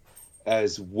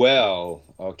as well.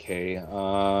 Okay.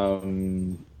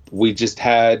 We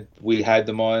had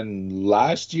them on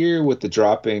last year with the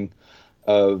dropping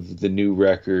of the new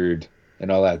record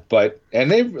and all that. And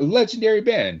they're a legendary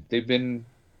band. They've been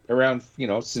around,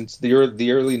 since the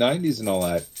early 90s and all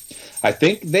that. I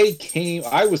think they came,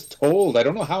 I was told, I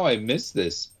don't know how I missed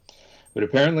this, but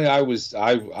apparently I was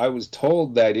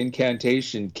told that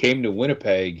Incantation came to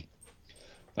Winnipeg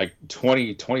like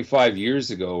 25 years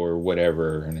ago or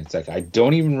whatever. And it's like, I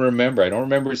don't even remember. I don't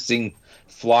remember seeing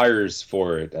flyers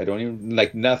for it. I don't even,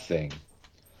 like, nothing.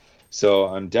 So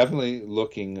I'm definitely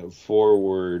looking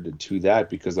forward to that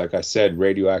because, like I said,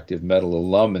 Radioactive Metal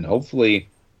alum, and hopefully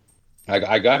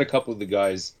I got a couple of the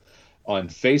guys on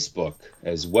Facebook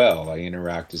as well. I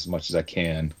interact as much as I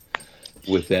can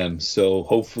with them. So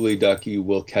hopefully, Ducky,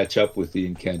 will catch up with the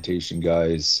Incantation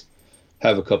guys,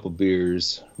 have a couple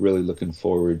beers. Really looking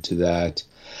forward to that.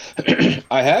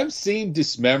 I have seen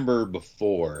Dismember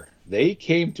before. They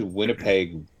came to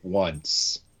Winnipeg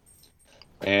once,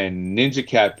 and Ninja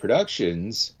Cat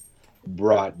Productions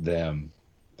brought them.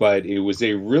 But it was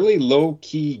a really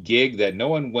low-key gig that no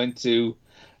one went to,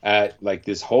 at like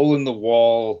this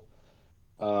hole-in-the-wall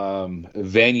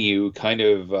venue, kind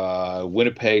of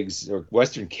Winnipeg's or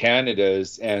Western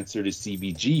Canada's answer to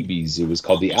CBGB's. It was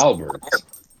called the Albert.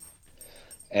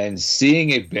 And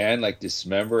seeing a band like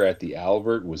Dismember at the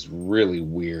Albert was really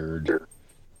weird.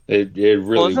 It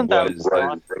really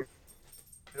was.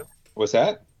 What's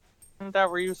that? Isn't that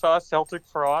where you saw Celtic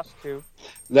Frost too?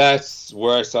 That's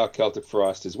where I saw Celtic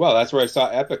Frost as well. That's where I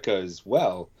saw Epica as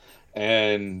well.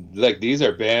 And like these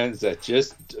are bands that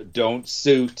just don't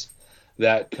suit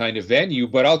that kind of venue,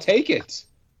 but I'll take it.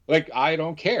 Like I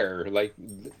don't care. Like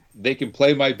they can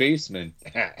play my basement.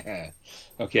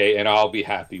 Okay, and I'll be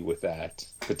happy with that.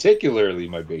 Particularly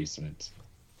my basement.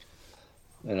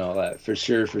 And all that for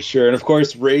sure. And of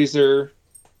course Razor,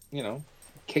 you know,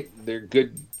 they're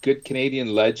good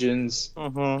Canadian legends.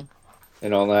 Mm-hmm.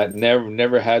 And all that.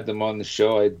 Never had them on the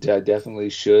show. I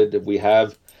definitely should. We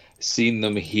have seen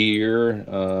them here.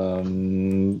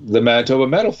 The Manitoba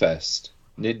Metal Fest.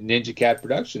 Ninja Cat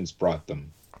Productions brought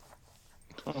them.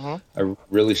 Uh-huh. I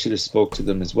really should have spoke to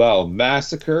them as well.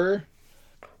 Massacre.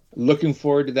 Looking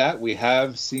forward to that. We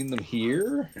have seen them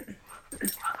here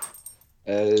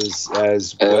as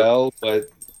well, but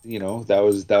you know that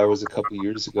was a couple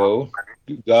years ago.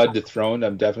 God Dethroned.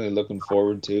 I'm definitely looking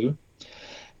forward to.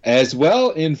 As well,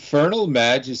 Infernal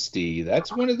Majesty.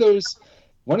 That's one of those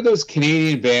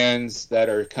Canadian bands that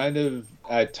are kind of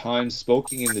at times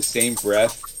spoken in the same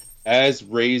breath as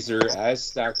Razor, as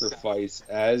Sacrifice,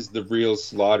 as The Real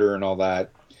Slaughter and all that.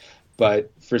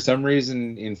 But for some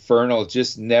reason, Infernal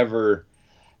just never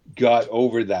got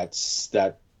over that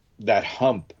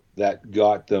hump that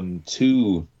got them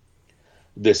to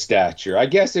the stature. I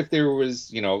guess if there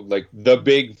was, you know, like the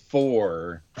Big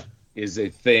Four is a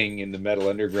thing in the metal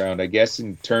underground, I guess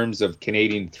in terms of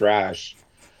Canadian thrash,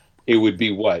 it would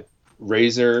be what?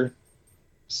 Razor,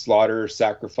 Slaughter,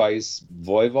 Sacrifice,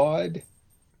 Voivod?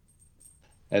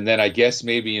 And then I guess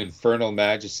maybe Infernal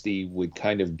Majesty would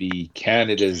kind of be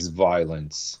Canada's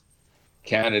Violence,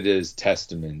 Canada's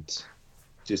Testament,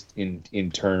 just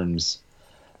in terms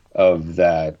of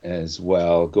that as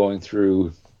well. Going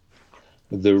through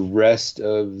the rest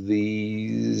of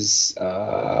these,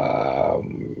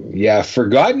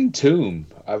 Forgotten Tomb.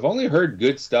 I've only heard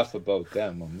good stuff about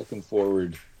them. I'm looking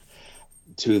forward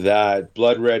to that.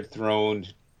 Blood Red Throne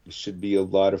should be a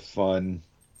lot of fun.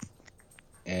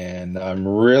 And I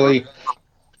really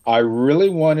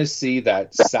want to see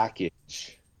that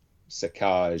Saccage,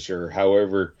 or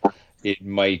however it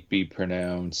might be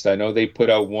pronounced. I know they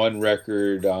put out one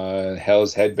record on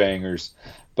Hell's Headbangers,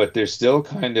 but they're still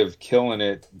kind of killing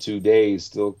it today.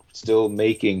 Still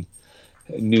making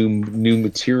new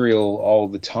material all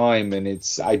the time, and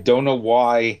I don't know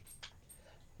why.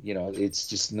 You know, it's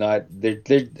just not.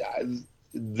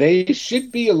 They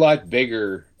should be a lot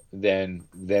bigger than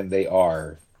they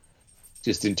are,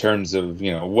 just in terms of,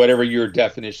 you know, whatever your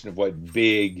definition of what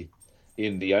big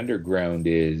in the underground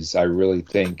is. I really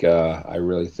think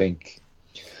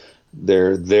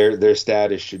their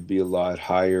status should be a lot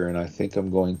higher, and I think I'm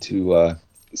going to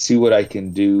see what I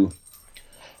can do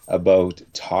about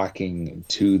talking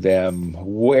to them.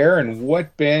 Where and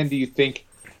what band do you think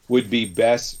would be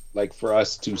best, like, for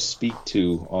us to speak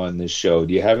to on this show?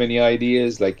 Do you have any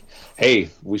ideas? Like, hey,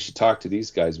 we should talk to these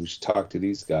guys.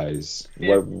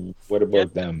 Yeah. What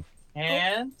about them?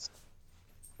 And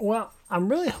well, I'm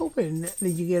really hoping that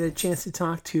you get a chance to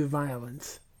talk to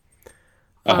Violence.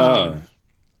 But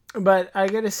I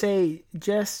gotta say,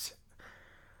 just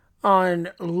on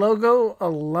logo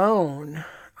alone,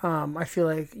 I feel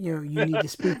like, you know, you need to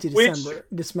speak to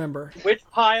Dismember. Which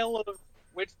pile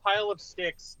of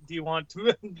sticks do you want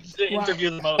to interview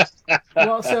the most?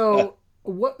 Well, so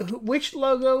which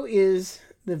logo is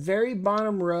the very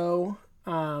bottom row,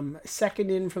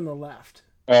 second in from the left?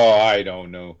 Oh, I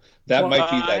don't know. That might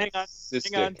be that.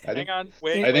 Hang on.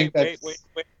 Wait.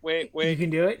 You can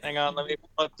do it? Hang on, let me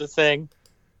pull up the thing.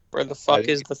 Where the fuck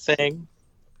is the thing?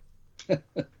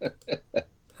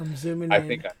 I'm zooming in. I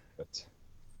think I know it.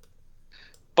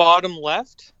 Bottom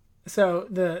left? So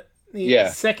the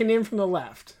second in from the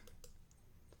left.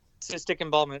 Cystic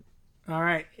involvement. All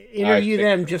right. Interview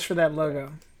them just for that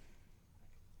logo.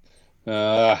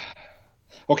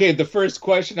 Okay, the first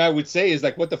question I would say is,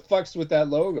 like, what the fuck's with that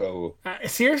logo?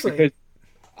 Seriously. Because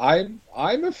I'm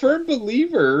a firm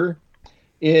believer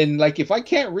in, like, if I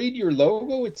can't read your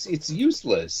logo, it's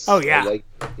useless. Oh yeah.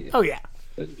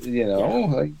 You know,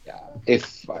 like,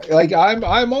 if, like,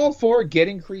 I'm all for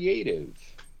getting creative.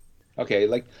 Okay,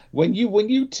 like when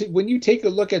you take a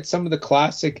look at some of the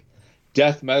classic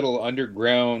death metal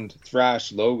underground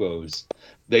thrash logos,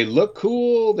 they look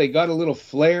cool, they got a little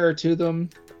flair to them,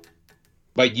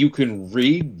 but you can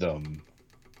read them.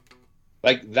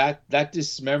 Like that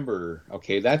Dismember,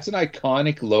 okay, that's an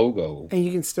iconic logo. And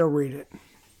you can still read it.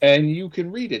 And you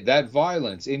can read it. That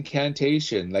Violence,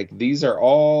 Incantation, like, these are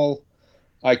all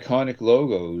iconic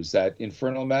logos, that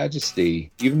Infernal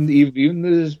Majesty, even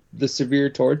the Severe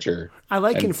Torture. I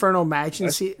like Infernal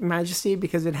Majesty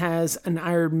because it has an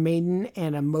Iron Maiden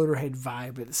and a Motorhead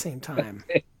vibe at the same time.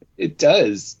 It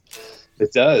does.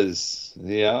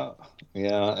 Yeah.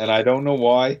 And I don't know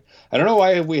why.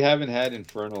 We haven't had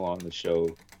Infernal on the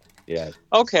show yet.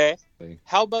 Okay.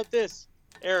 How about this,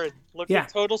 Aaron? Look Yeah. at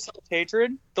Total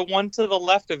Self-Hatred. The one to the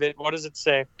left of it. What does it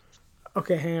say?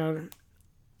 Okay, hang on.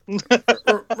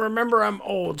 Remember, I'm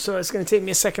old, so it's going to take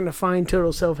me a second to find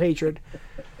Total Self-Hatred.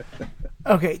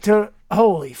 Okay,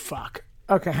 holy fuck.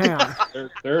 Okay, hang on.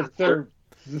 The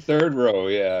third row,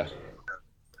 yeah.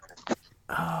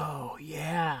 Oh,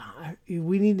 yeah.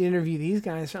 We need to interview these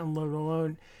guys on Load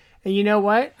Alone. And you know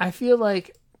what? I feel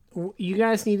like you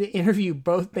guys need to interview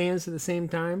both bands at the same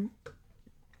time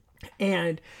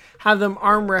and have them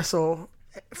arm wrestle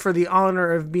for the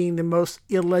honor of being the most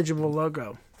illegible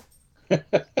logo.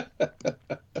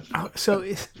 So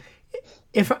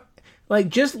if like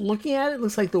just looking at it, it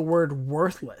looks like the word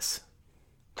worthless.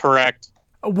 Correct.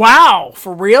 Wow,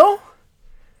 for real?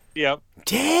 Yep.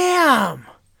 Damn.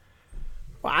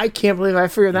 Well, I can't believe I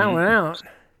figured that one out.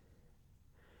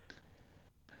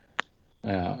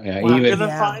 Yeah. Well,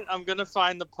 I'm gonna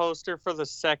find the poster for the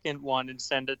second one and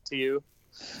send it to you.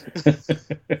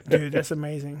 Dude, that's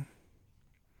amazing.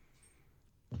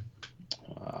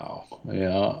 Wow.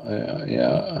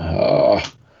 Yeah.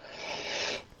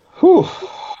 Whew.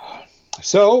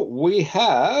 So we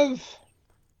have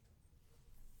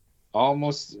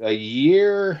almost a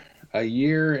year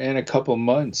and a couple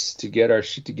months to get our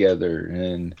shit together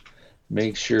and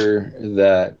make sure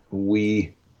that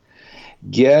we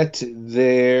get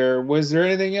there. Was there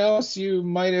anything else you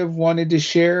might have wanted to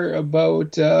share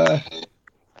about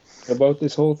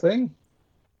this whole thing?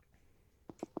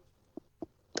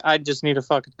 I just need a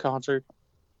fucking concert.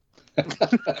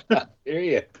 Hear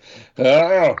you.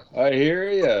 Oh, I hear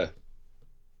you.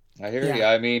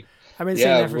 I mean, I've been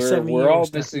saying that for 7 years. We're all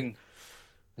missing.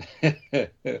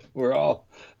 we're all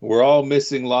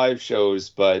missing live shows,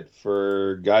 but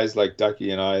for guys like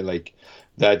Ducky and I, like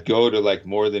that go to like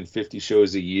more than 50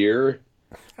 shows a year,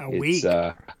 week.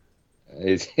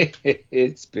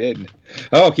 It's been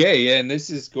okay. Yeah, and this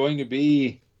is going to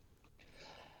be.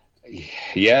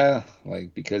 Yeah,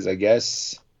 like because I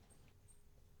guess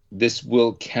this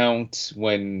will count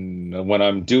when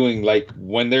I'm doing like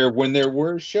when there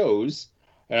were shows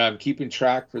and I'm keeping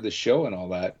track for the show and all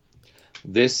that.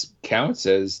 This counts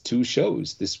as 2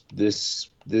 shows this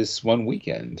one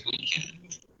weekend.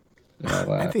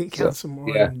 I think it counts some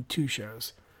more than 2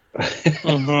 shows.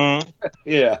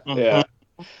 Yeah.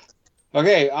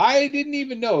 Okay, I didn't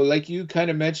even know. Like you kind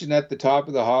of mentioned at the top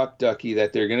of the hop, Ducky,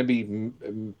 that they're going to be,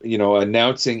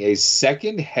 announcing a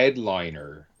second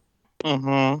headliner.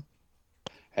 And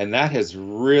that has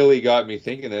really got me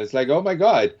thinking. That it's like, oh my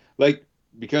god, like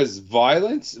because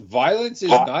Violence is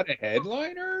not a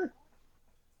headliner.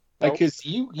 Like, because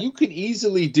you can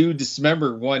easily do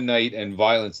Dismember one night and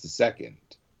Violence the second.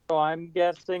 So I'm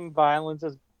guessing Violence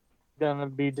is going to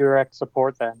be direct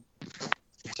support then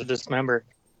to Dismember.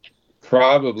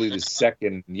 Probably the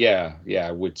second, whichever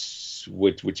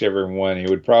one. It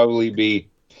would probably be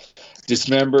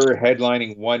Dismember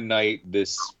headlining one night,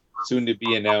 this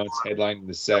soon-to-be announced headlining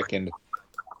the second.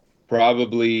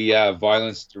 Probably,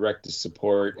 Violence direct to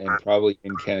support, and probably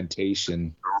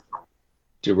Incantation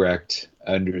direct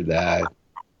under that.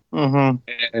 And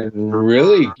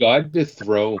really, God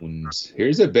Dethroned.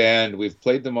 Here's a band, we've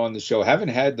played them on the show, haven't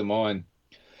had them on,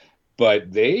 but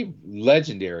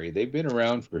legendary. They've been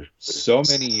around for so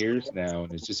many years now,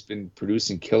 and it's just been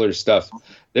producing killer stuff.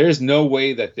 There's no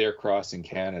way that they're crossing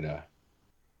Canada.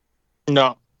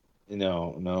 No.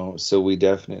 So we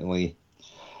definitely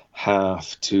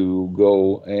have to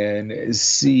go and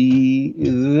see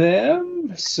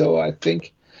them. So I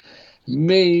think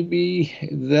maybe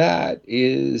that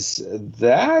is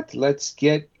that. Let's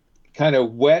get kind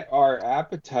of whet our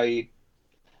appetite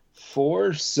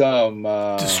for some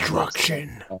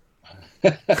destruction.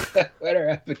 Whet our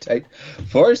appetite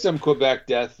for some Quebec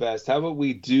Death Fest. How about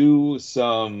we do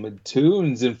some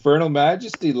tunes? Infernal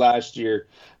Majesty last year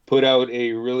put out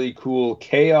a really cool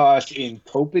Chaos in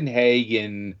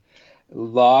Copenhagen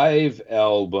live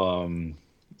album.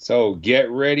 So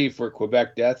get ready for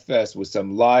Quebec Death Fest with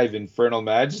some live Infernal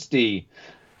Majesty.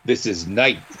 This is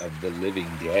Night of the Living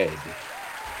Dead.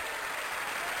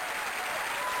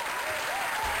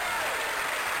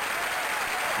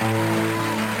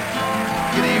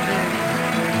 Good evening.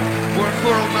 We're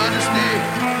Infernal Majesty,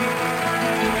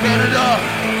 Canada.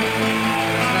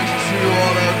 It's nice to see you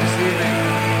all out this evening.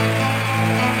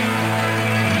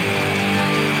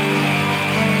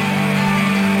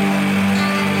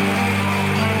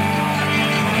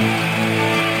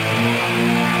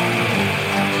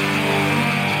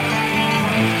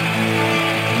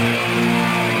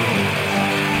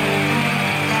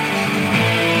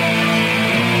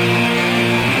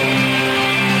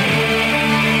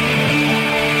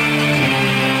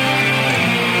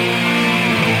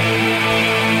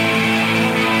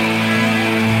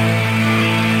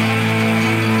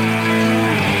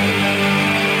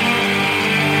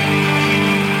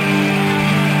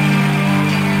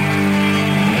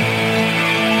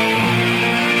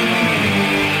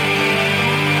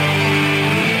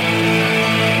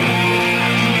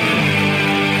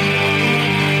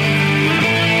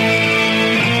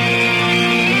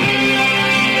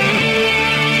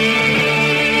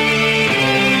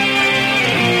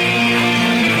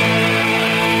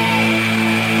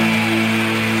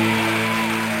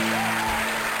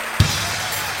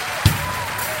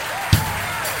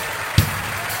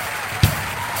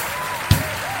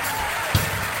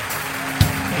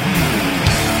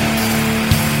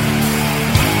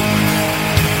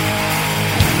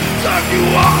 you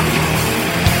walk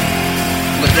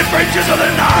with the fringes of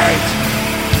the night,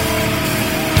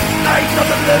 night of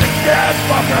the living dead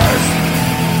fuckers.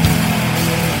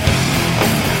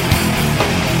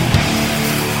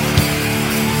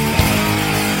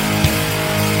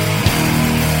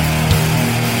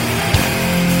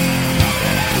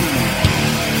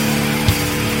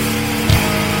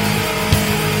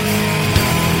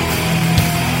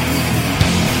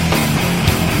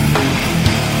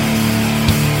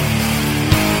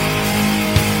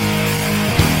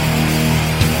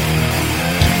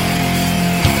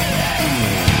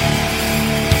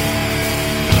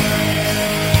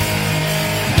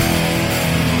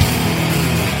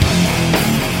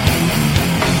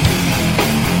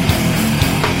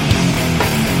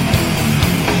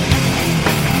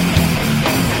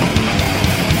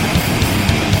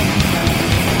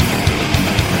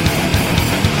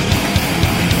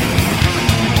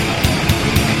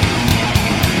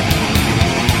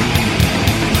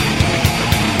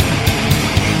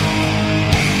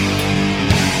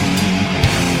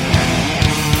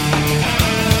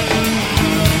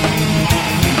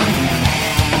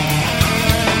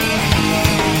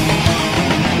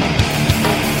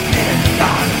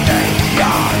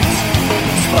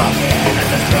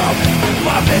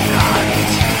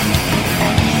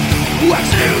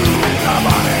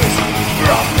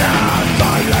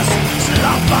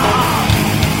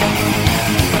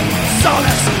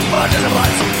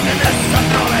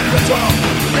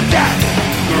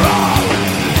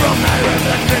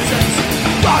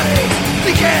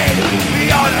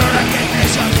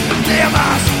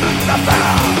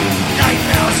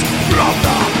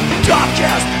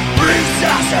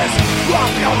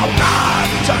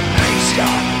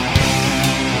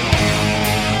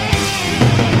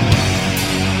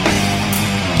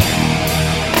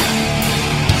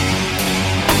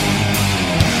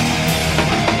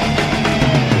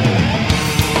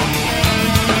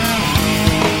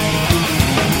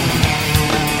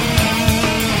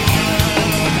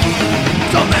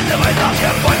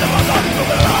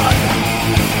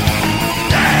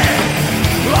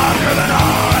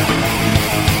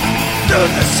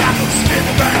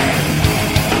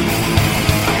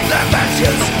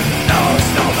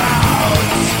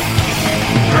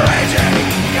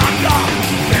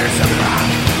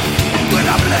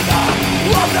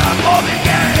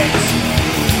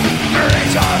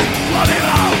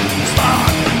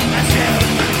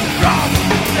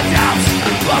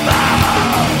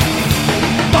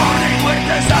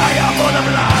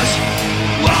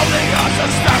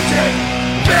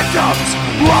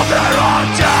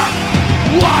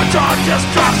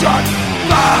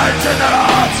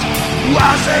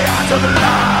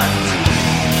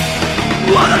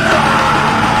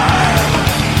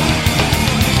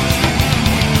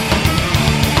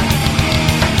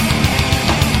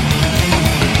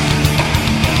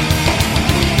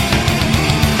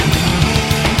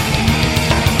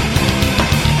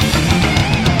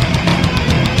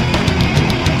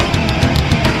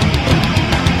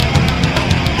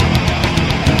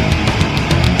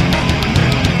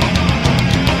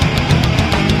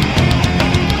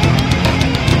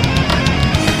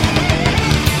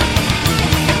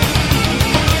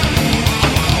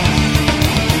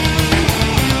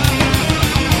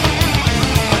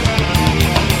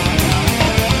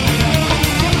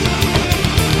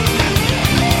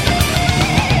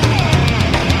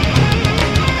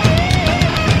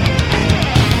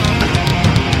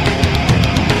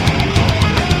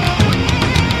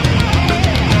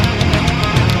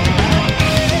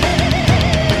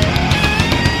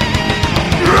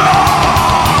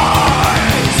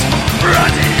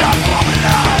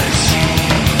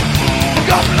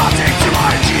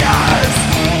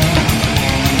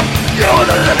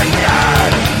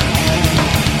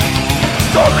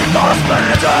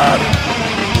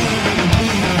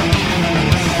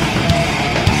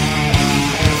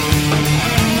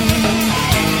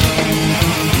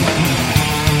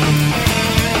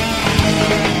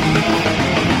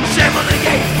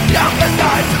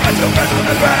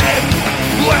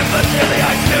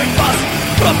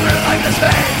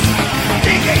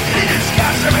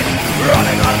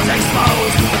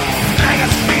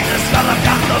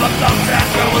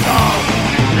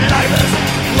 Lifeless,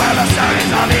 where the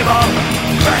stories of evil,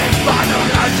 great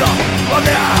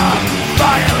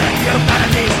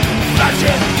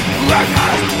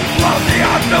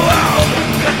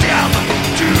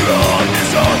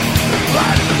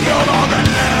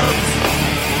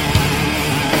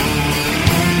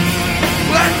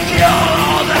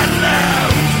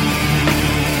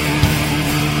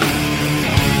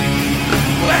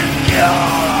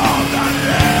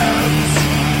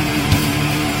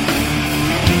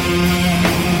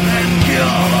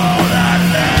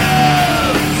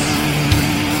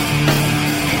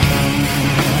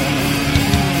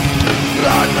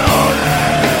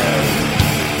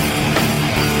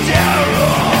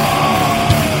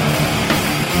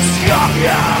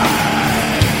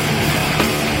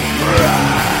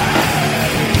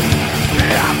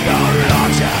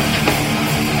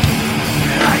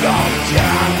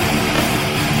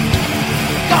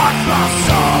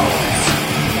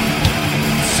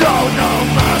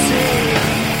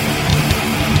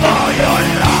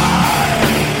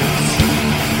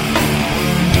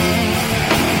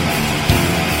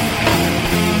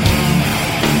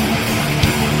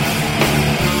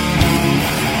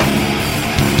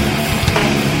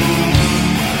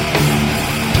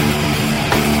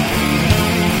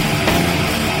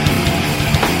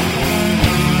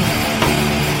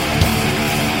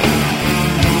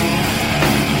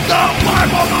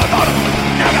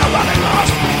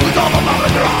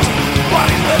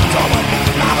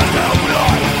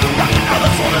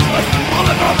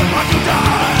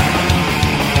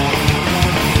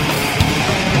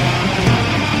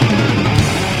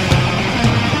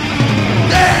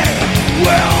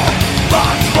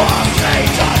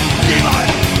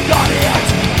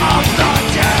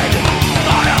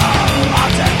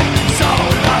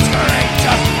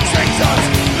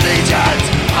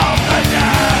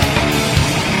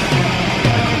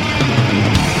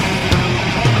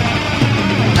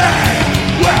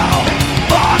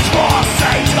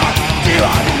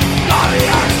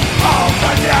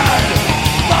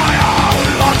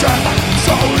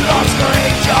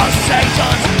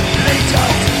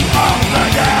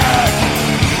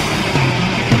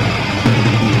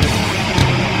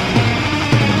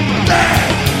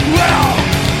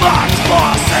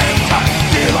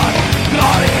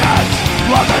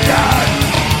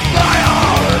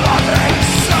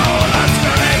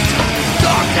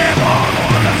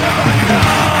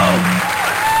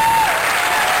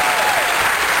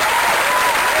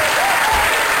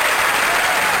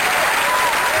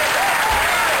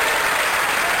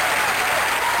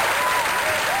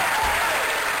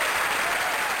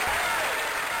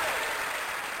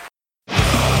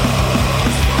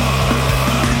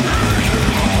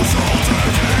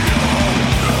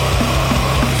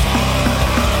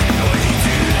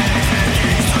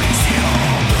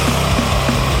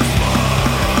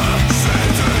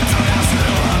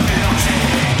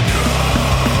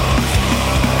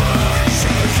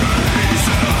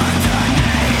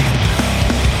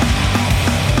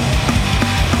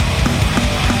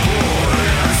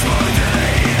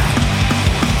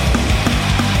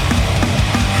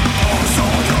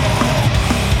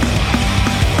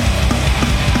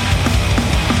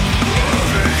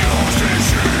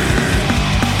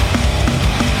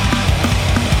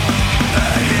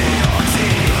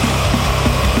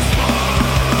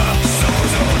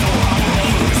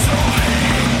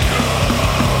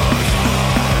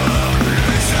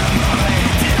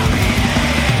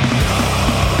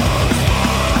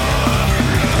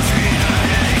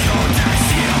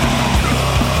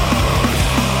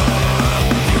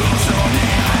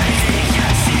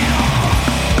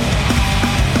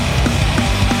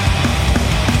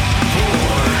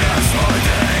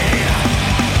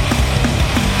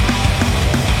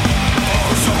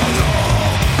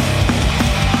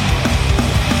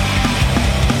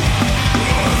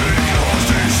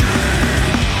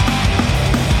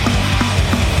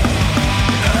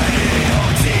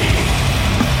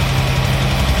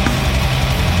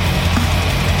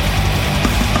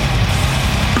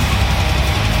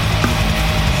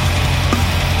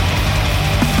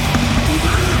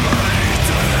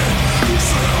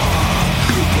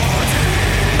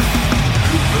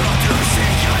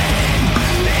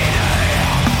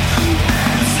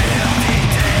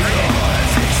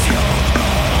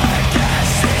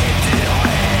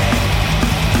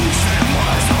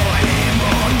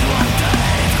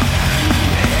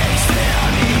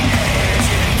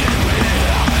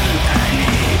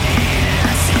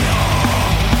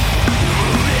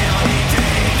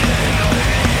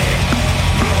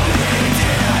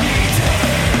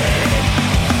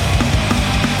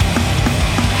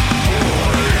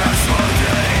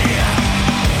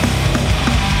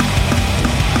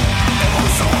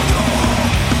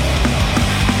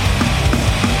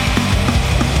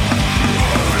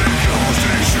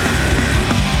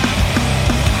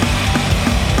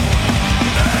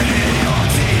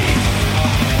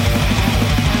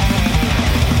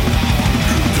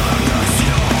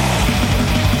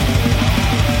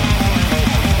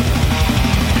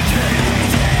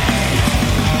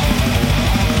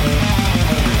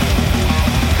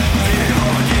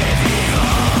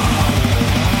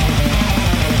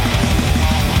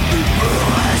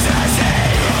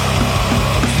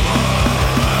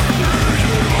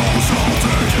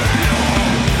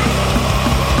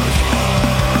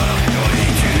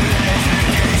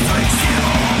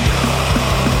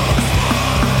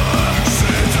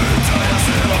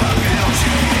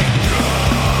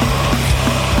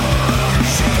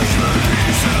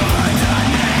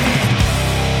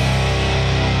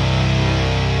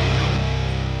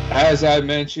As I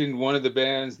mentioned, one of the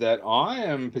bands that I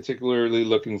am particularly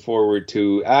looking forward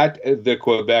to at the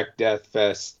Quebec Death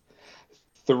Fest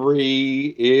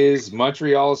 3 is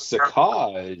Montreal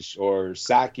Saccage, or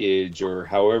Saccage, or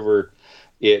however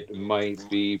it might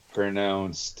be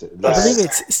pronounced. I believe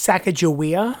it's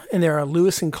Sacagawea, and they're a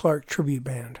Lewis and Clark tribute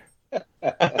band.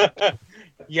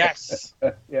 Yes.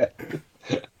 Yeah.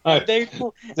 And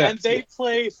they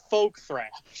play folk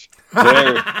thrash.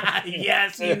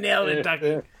 Yes, you nailed it,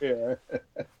 Ducky. Yeah.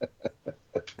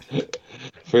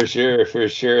 For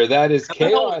sure. That is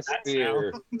Chaos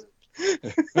Fear.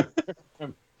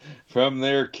 From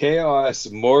their Chaos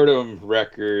Mortem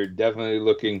record. Definitely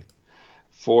looking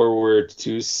forward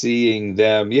to seeing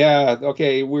them. Yeah,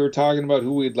 okay, we were talking about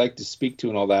who we'd like to speak to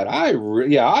and all that. I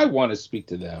want to speak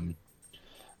to them.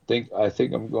 I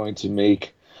think I'm going to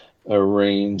make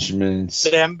arrangements.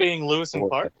 Them being Lewis and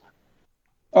Clark?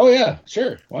 Oh yeah,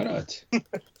 sure. Why not?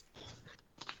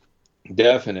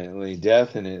 Definitely.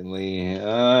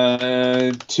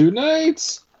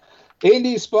 Tonight's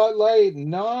Indie Spotlight,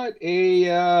 not a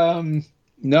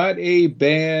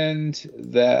band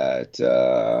that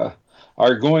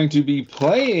are going to be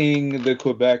playing the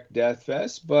Quebec Death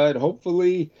Fest, but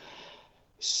hopefully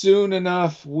soon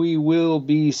enough we will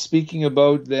be speaking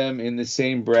about them in the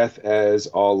same breath as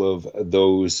all of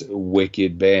those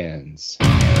wicked bands.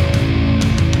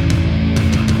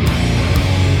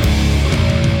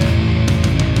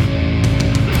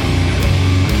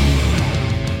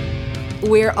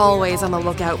 We're always on the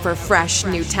lookout for fresh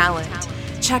new talent.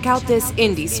 Check out this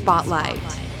Indie Spotlight.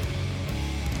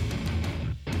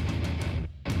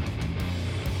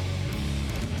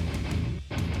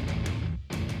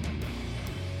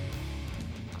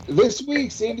 This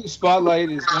week's Indie Spotlight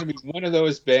is going to be one of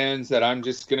those bands that I'm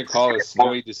just going to call a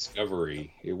snowy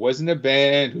discovery. It wasn't a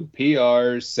band who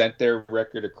PRs sent their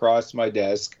record across my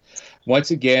desk.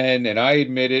 Once again, and I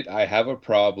admit it, I have a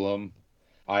problem.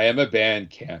 I am a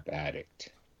Bandcamp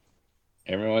addict.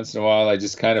 Every once in a while, I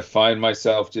just kind of find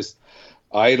myself just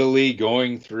idly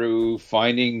going through,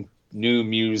 finding new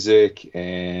music,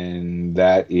 and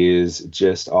that is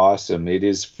just awesome. It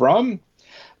is from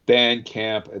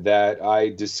Bandcamp that I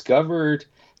discovered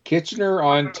Kitchener,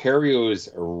 Ontario's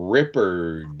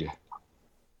Ripperd.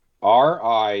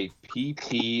 RIPPR''D.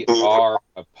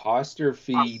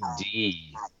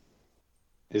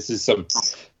 This is some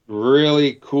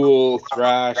really cool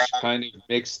thrash kind of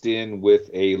mixed in with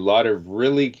a lot of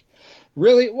really,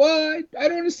 well, I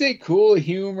don't want to say cool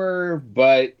humor,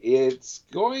 but this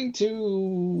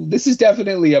is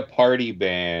definitely a party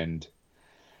band,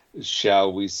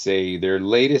 shall we say. Their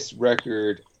latest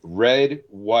record, Red,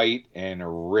 White,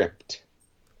 and Ripped,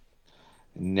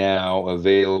 now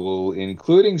available,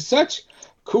 including such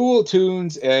cool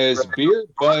tunes as Beer,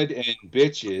 Bud, and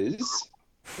Bitches,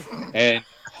 and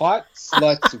Hot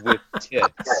Sluts with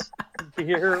Tits.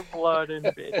 Beer, blood, and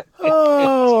bitch.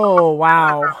 Oh,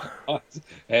 wow.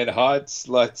 And Hot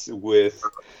Sluts with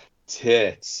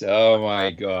Tits. Oh,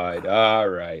 my God. All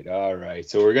right.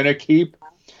 So we're going to keep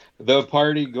the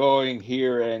party going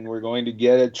here, and we're going to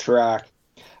get a track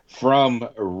from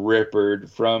Ripperd,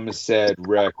 from said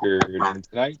record. And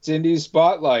tonight's Indie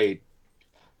Spotlight,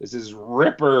 this is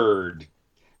Ripperd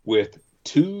with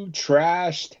Too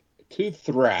Trashed to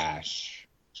Thrash.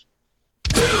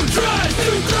 Too trash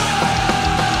to thrash!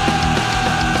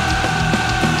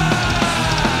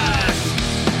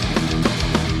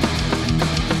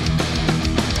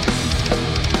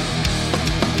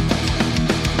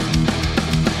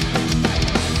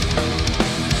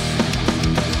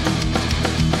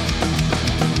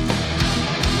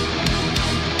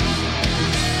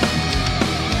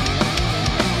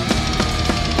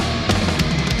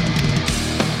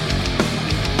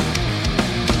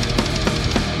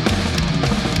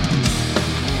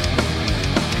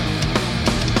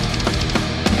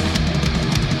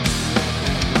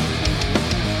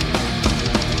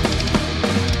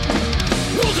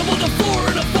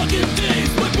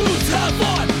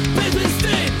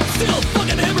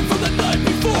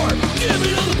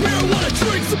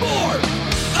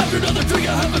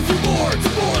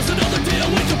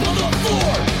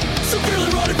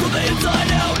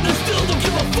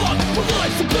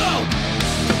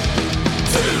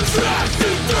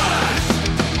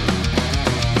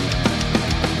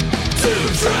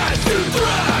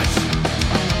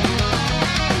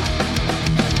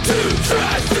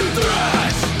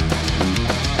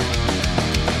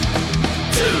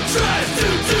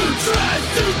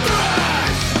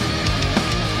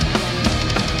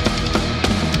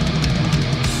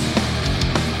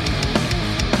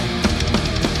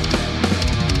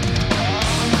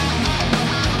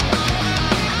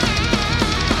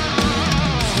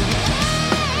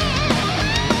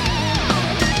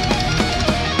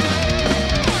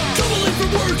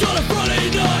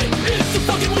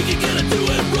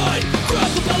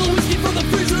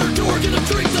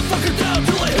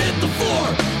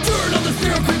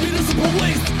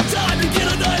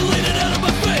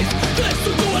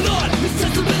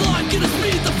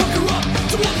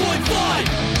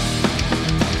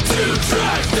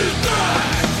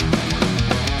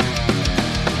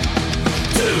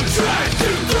 trash to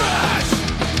thrash.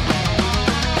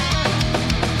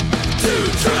 Too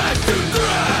trash to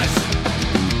thrash.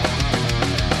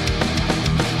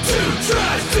 Too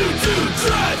trash to thrash.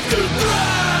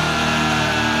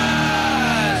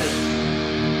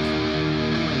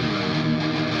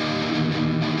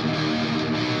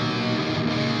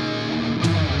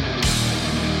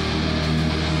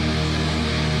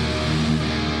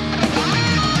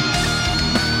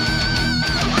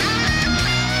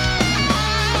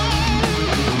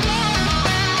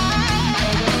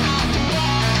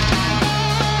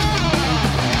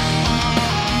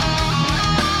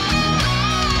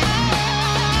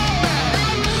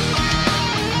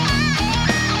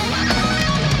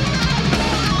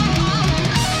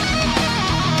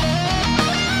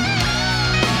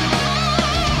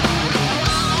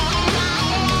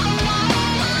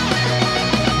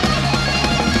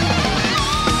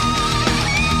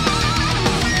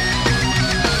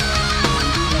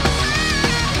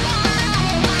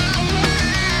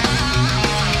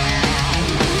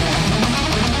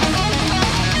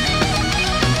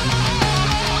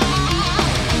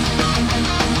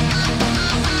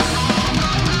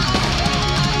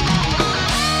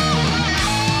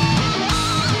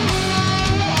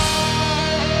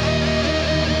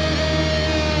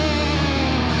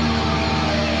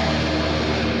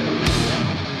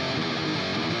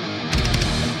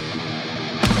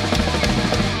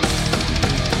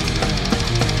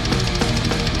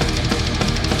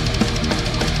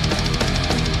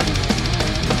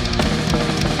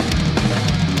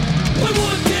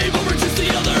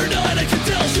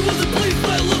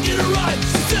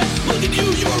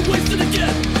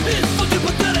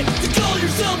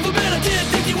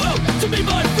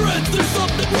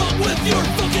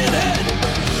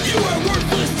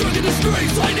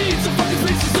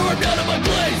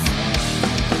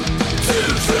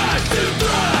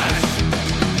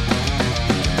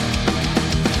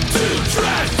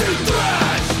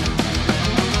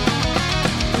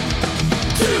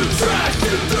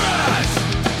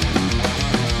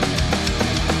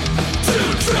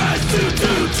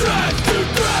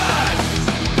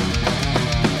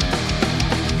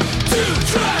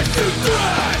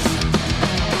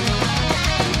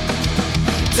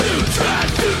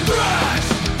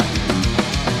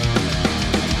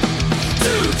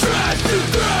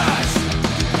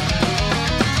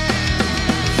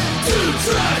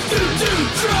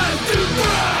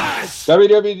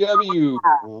 www.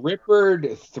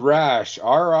 Rippered Thrash,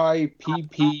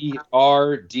 RIPPRD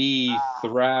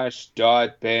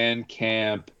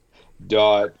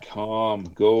thrash.bandcamp.com.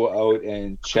 Go out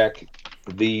and check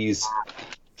these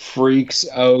freaks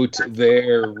out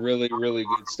there. Really, really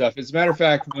good stuff. As a matter of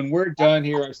fact, when we're done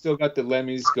here, I've still got the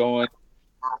Lemmys going.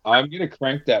 I'm going to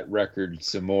crank that record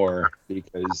some more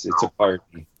because it's a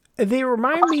party. They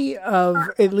remind me of,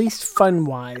 at least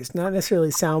fun-wise, not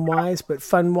necessarily sound-wise, but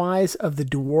fun-wise, of the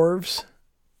Dwarves.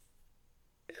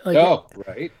 Like, oh,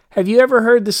 right. Have you ever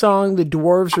heard the song, The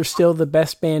Dwarves Are Still the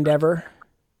Best Band Ever?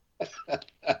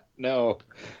 No,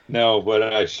 but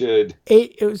I should.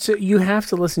 So you have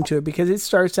to listen to it because it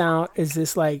starts out as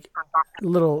this like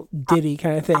little ditty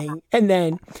kind of thing. And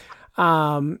then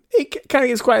it kind of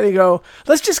gets quiet. They go,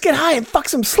 let's just get high and fuck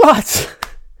some sluts.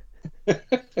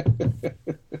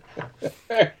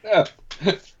 Fair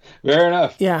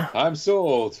enough. Yeah. I'm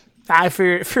sold. I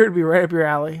fear to be right up your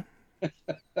alley.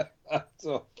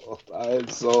 I'm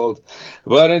sold.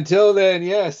 But until then,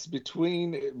 yes,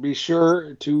 be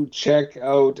sure to check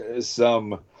out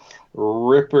some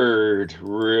Rippered.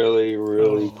 Really,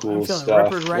 really cool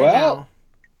stuff. Rippered right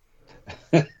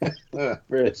now.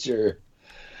 For sure.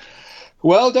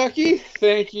 Well, Ducky,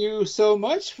 thank you so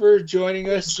much for joining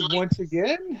us once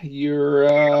again. Your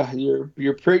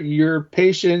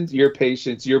patience,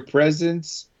 your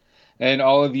presence, and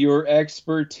all of your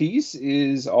expertise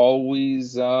is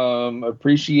always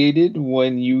appreciated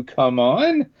when you come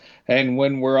on. And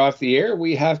when we're off the air,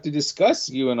 we have to discuss,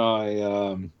 you and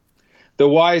I, the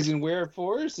whys and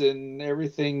wherefores and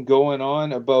everything going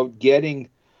on about getting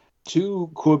to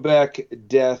Quebec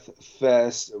Death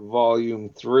Fest Volume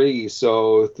 3.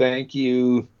 So thank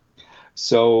you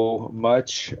so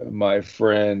much, my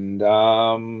friend.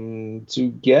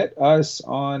 To get us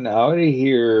on out of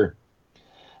here,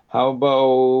 how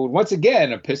about, once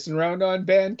again, a pissing around on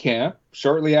Bandcamp.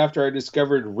 Shortly after I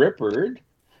discovered Rippered,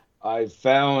 I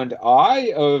found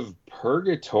Eye of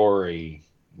Purgatory.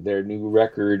 Their new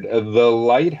record, The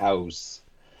Lighthouse,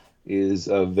 is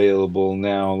available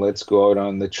now. Let's go out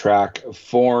on the track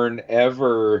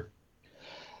Forever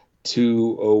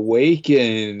to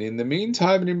Awaken. In the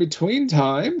meantime and in between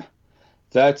time,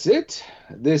 that's it.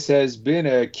 This has been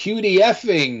a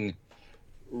QDFing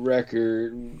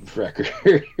record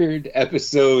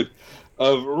episode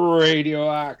of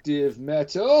Radioactive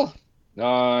Metal.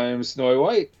 I'm Snowy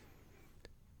White.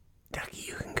 Ducky,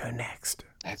 you can go next.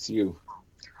 That's you.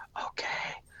 Okay.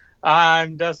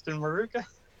 I'm Dustin Maruka.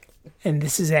 And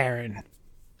this is Aaron.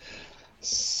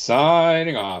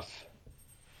 Signing off.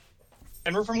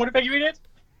 And we're from Winnipeg, United.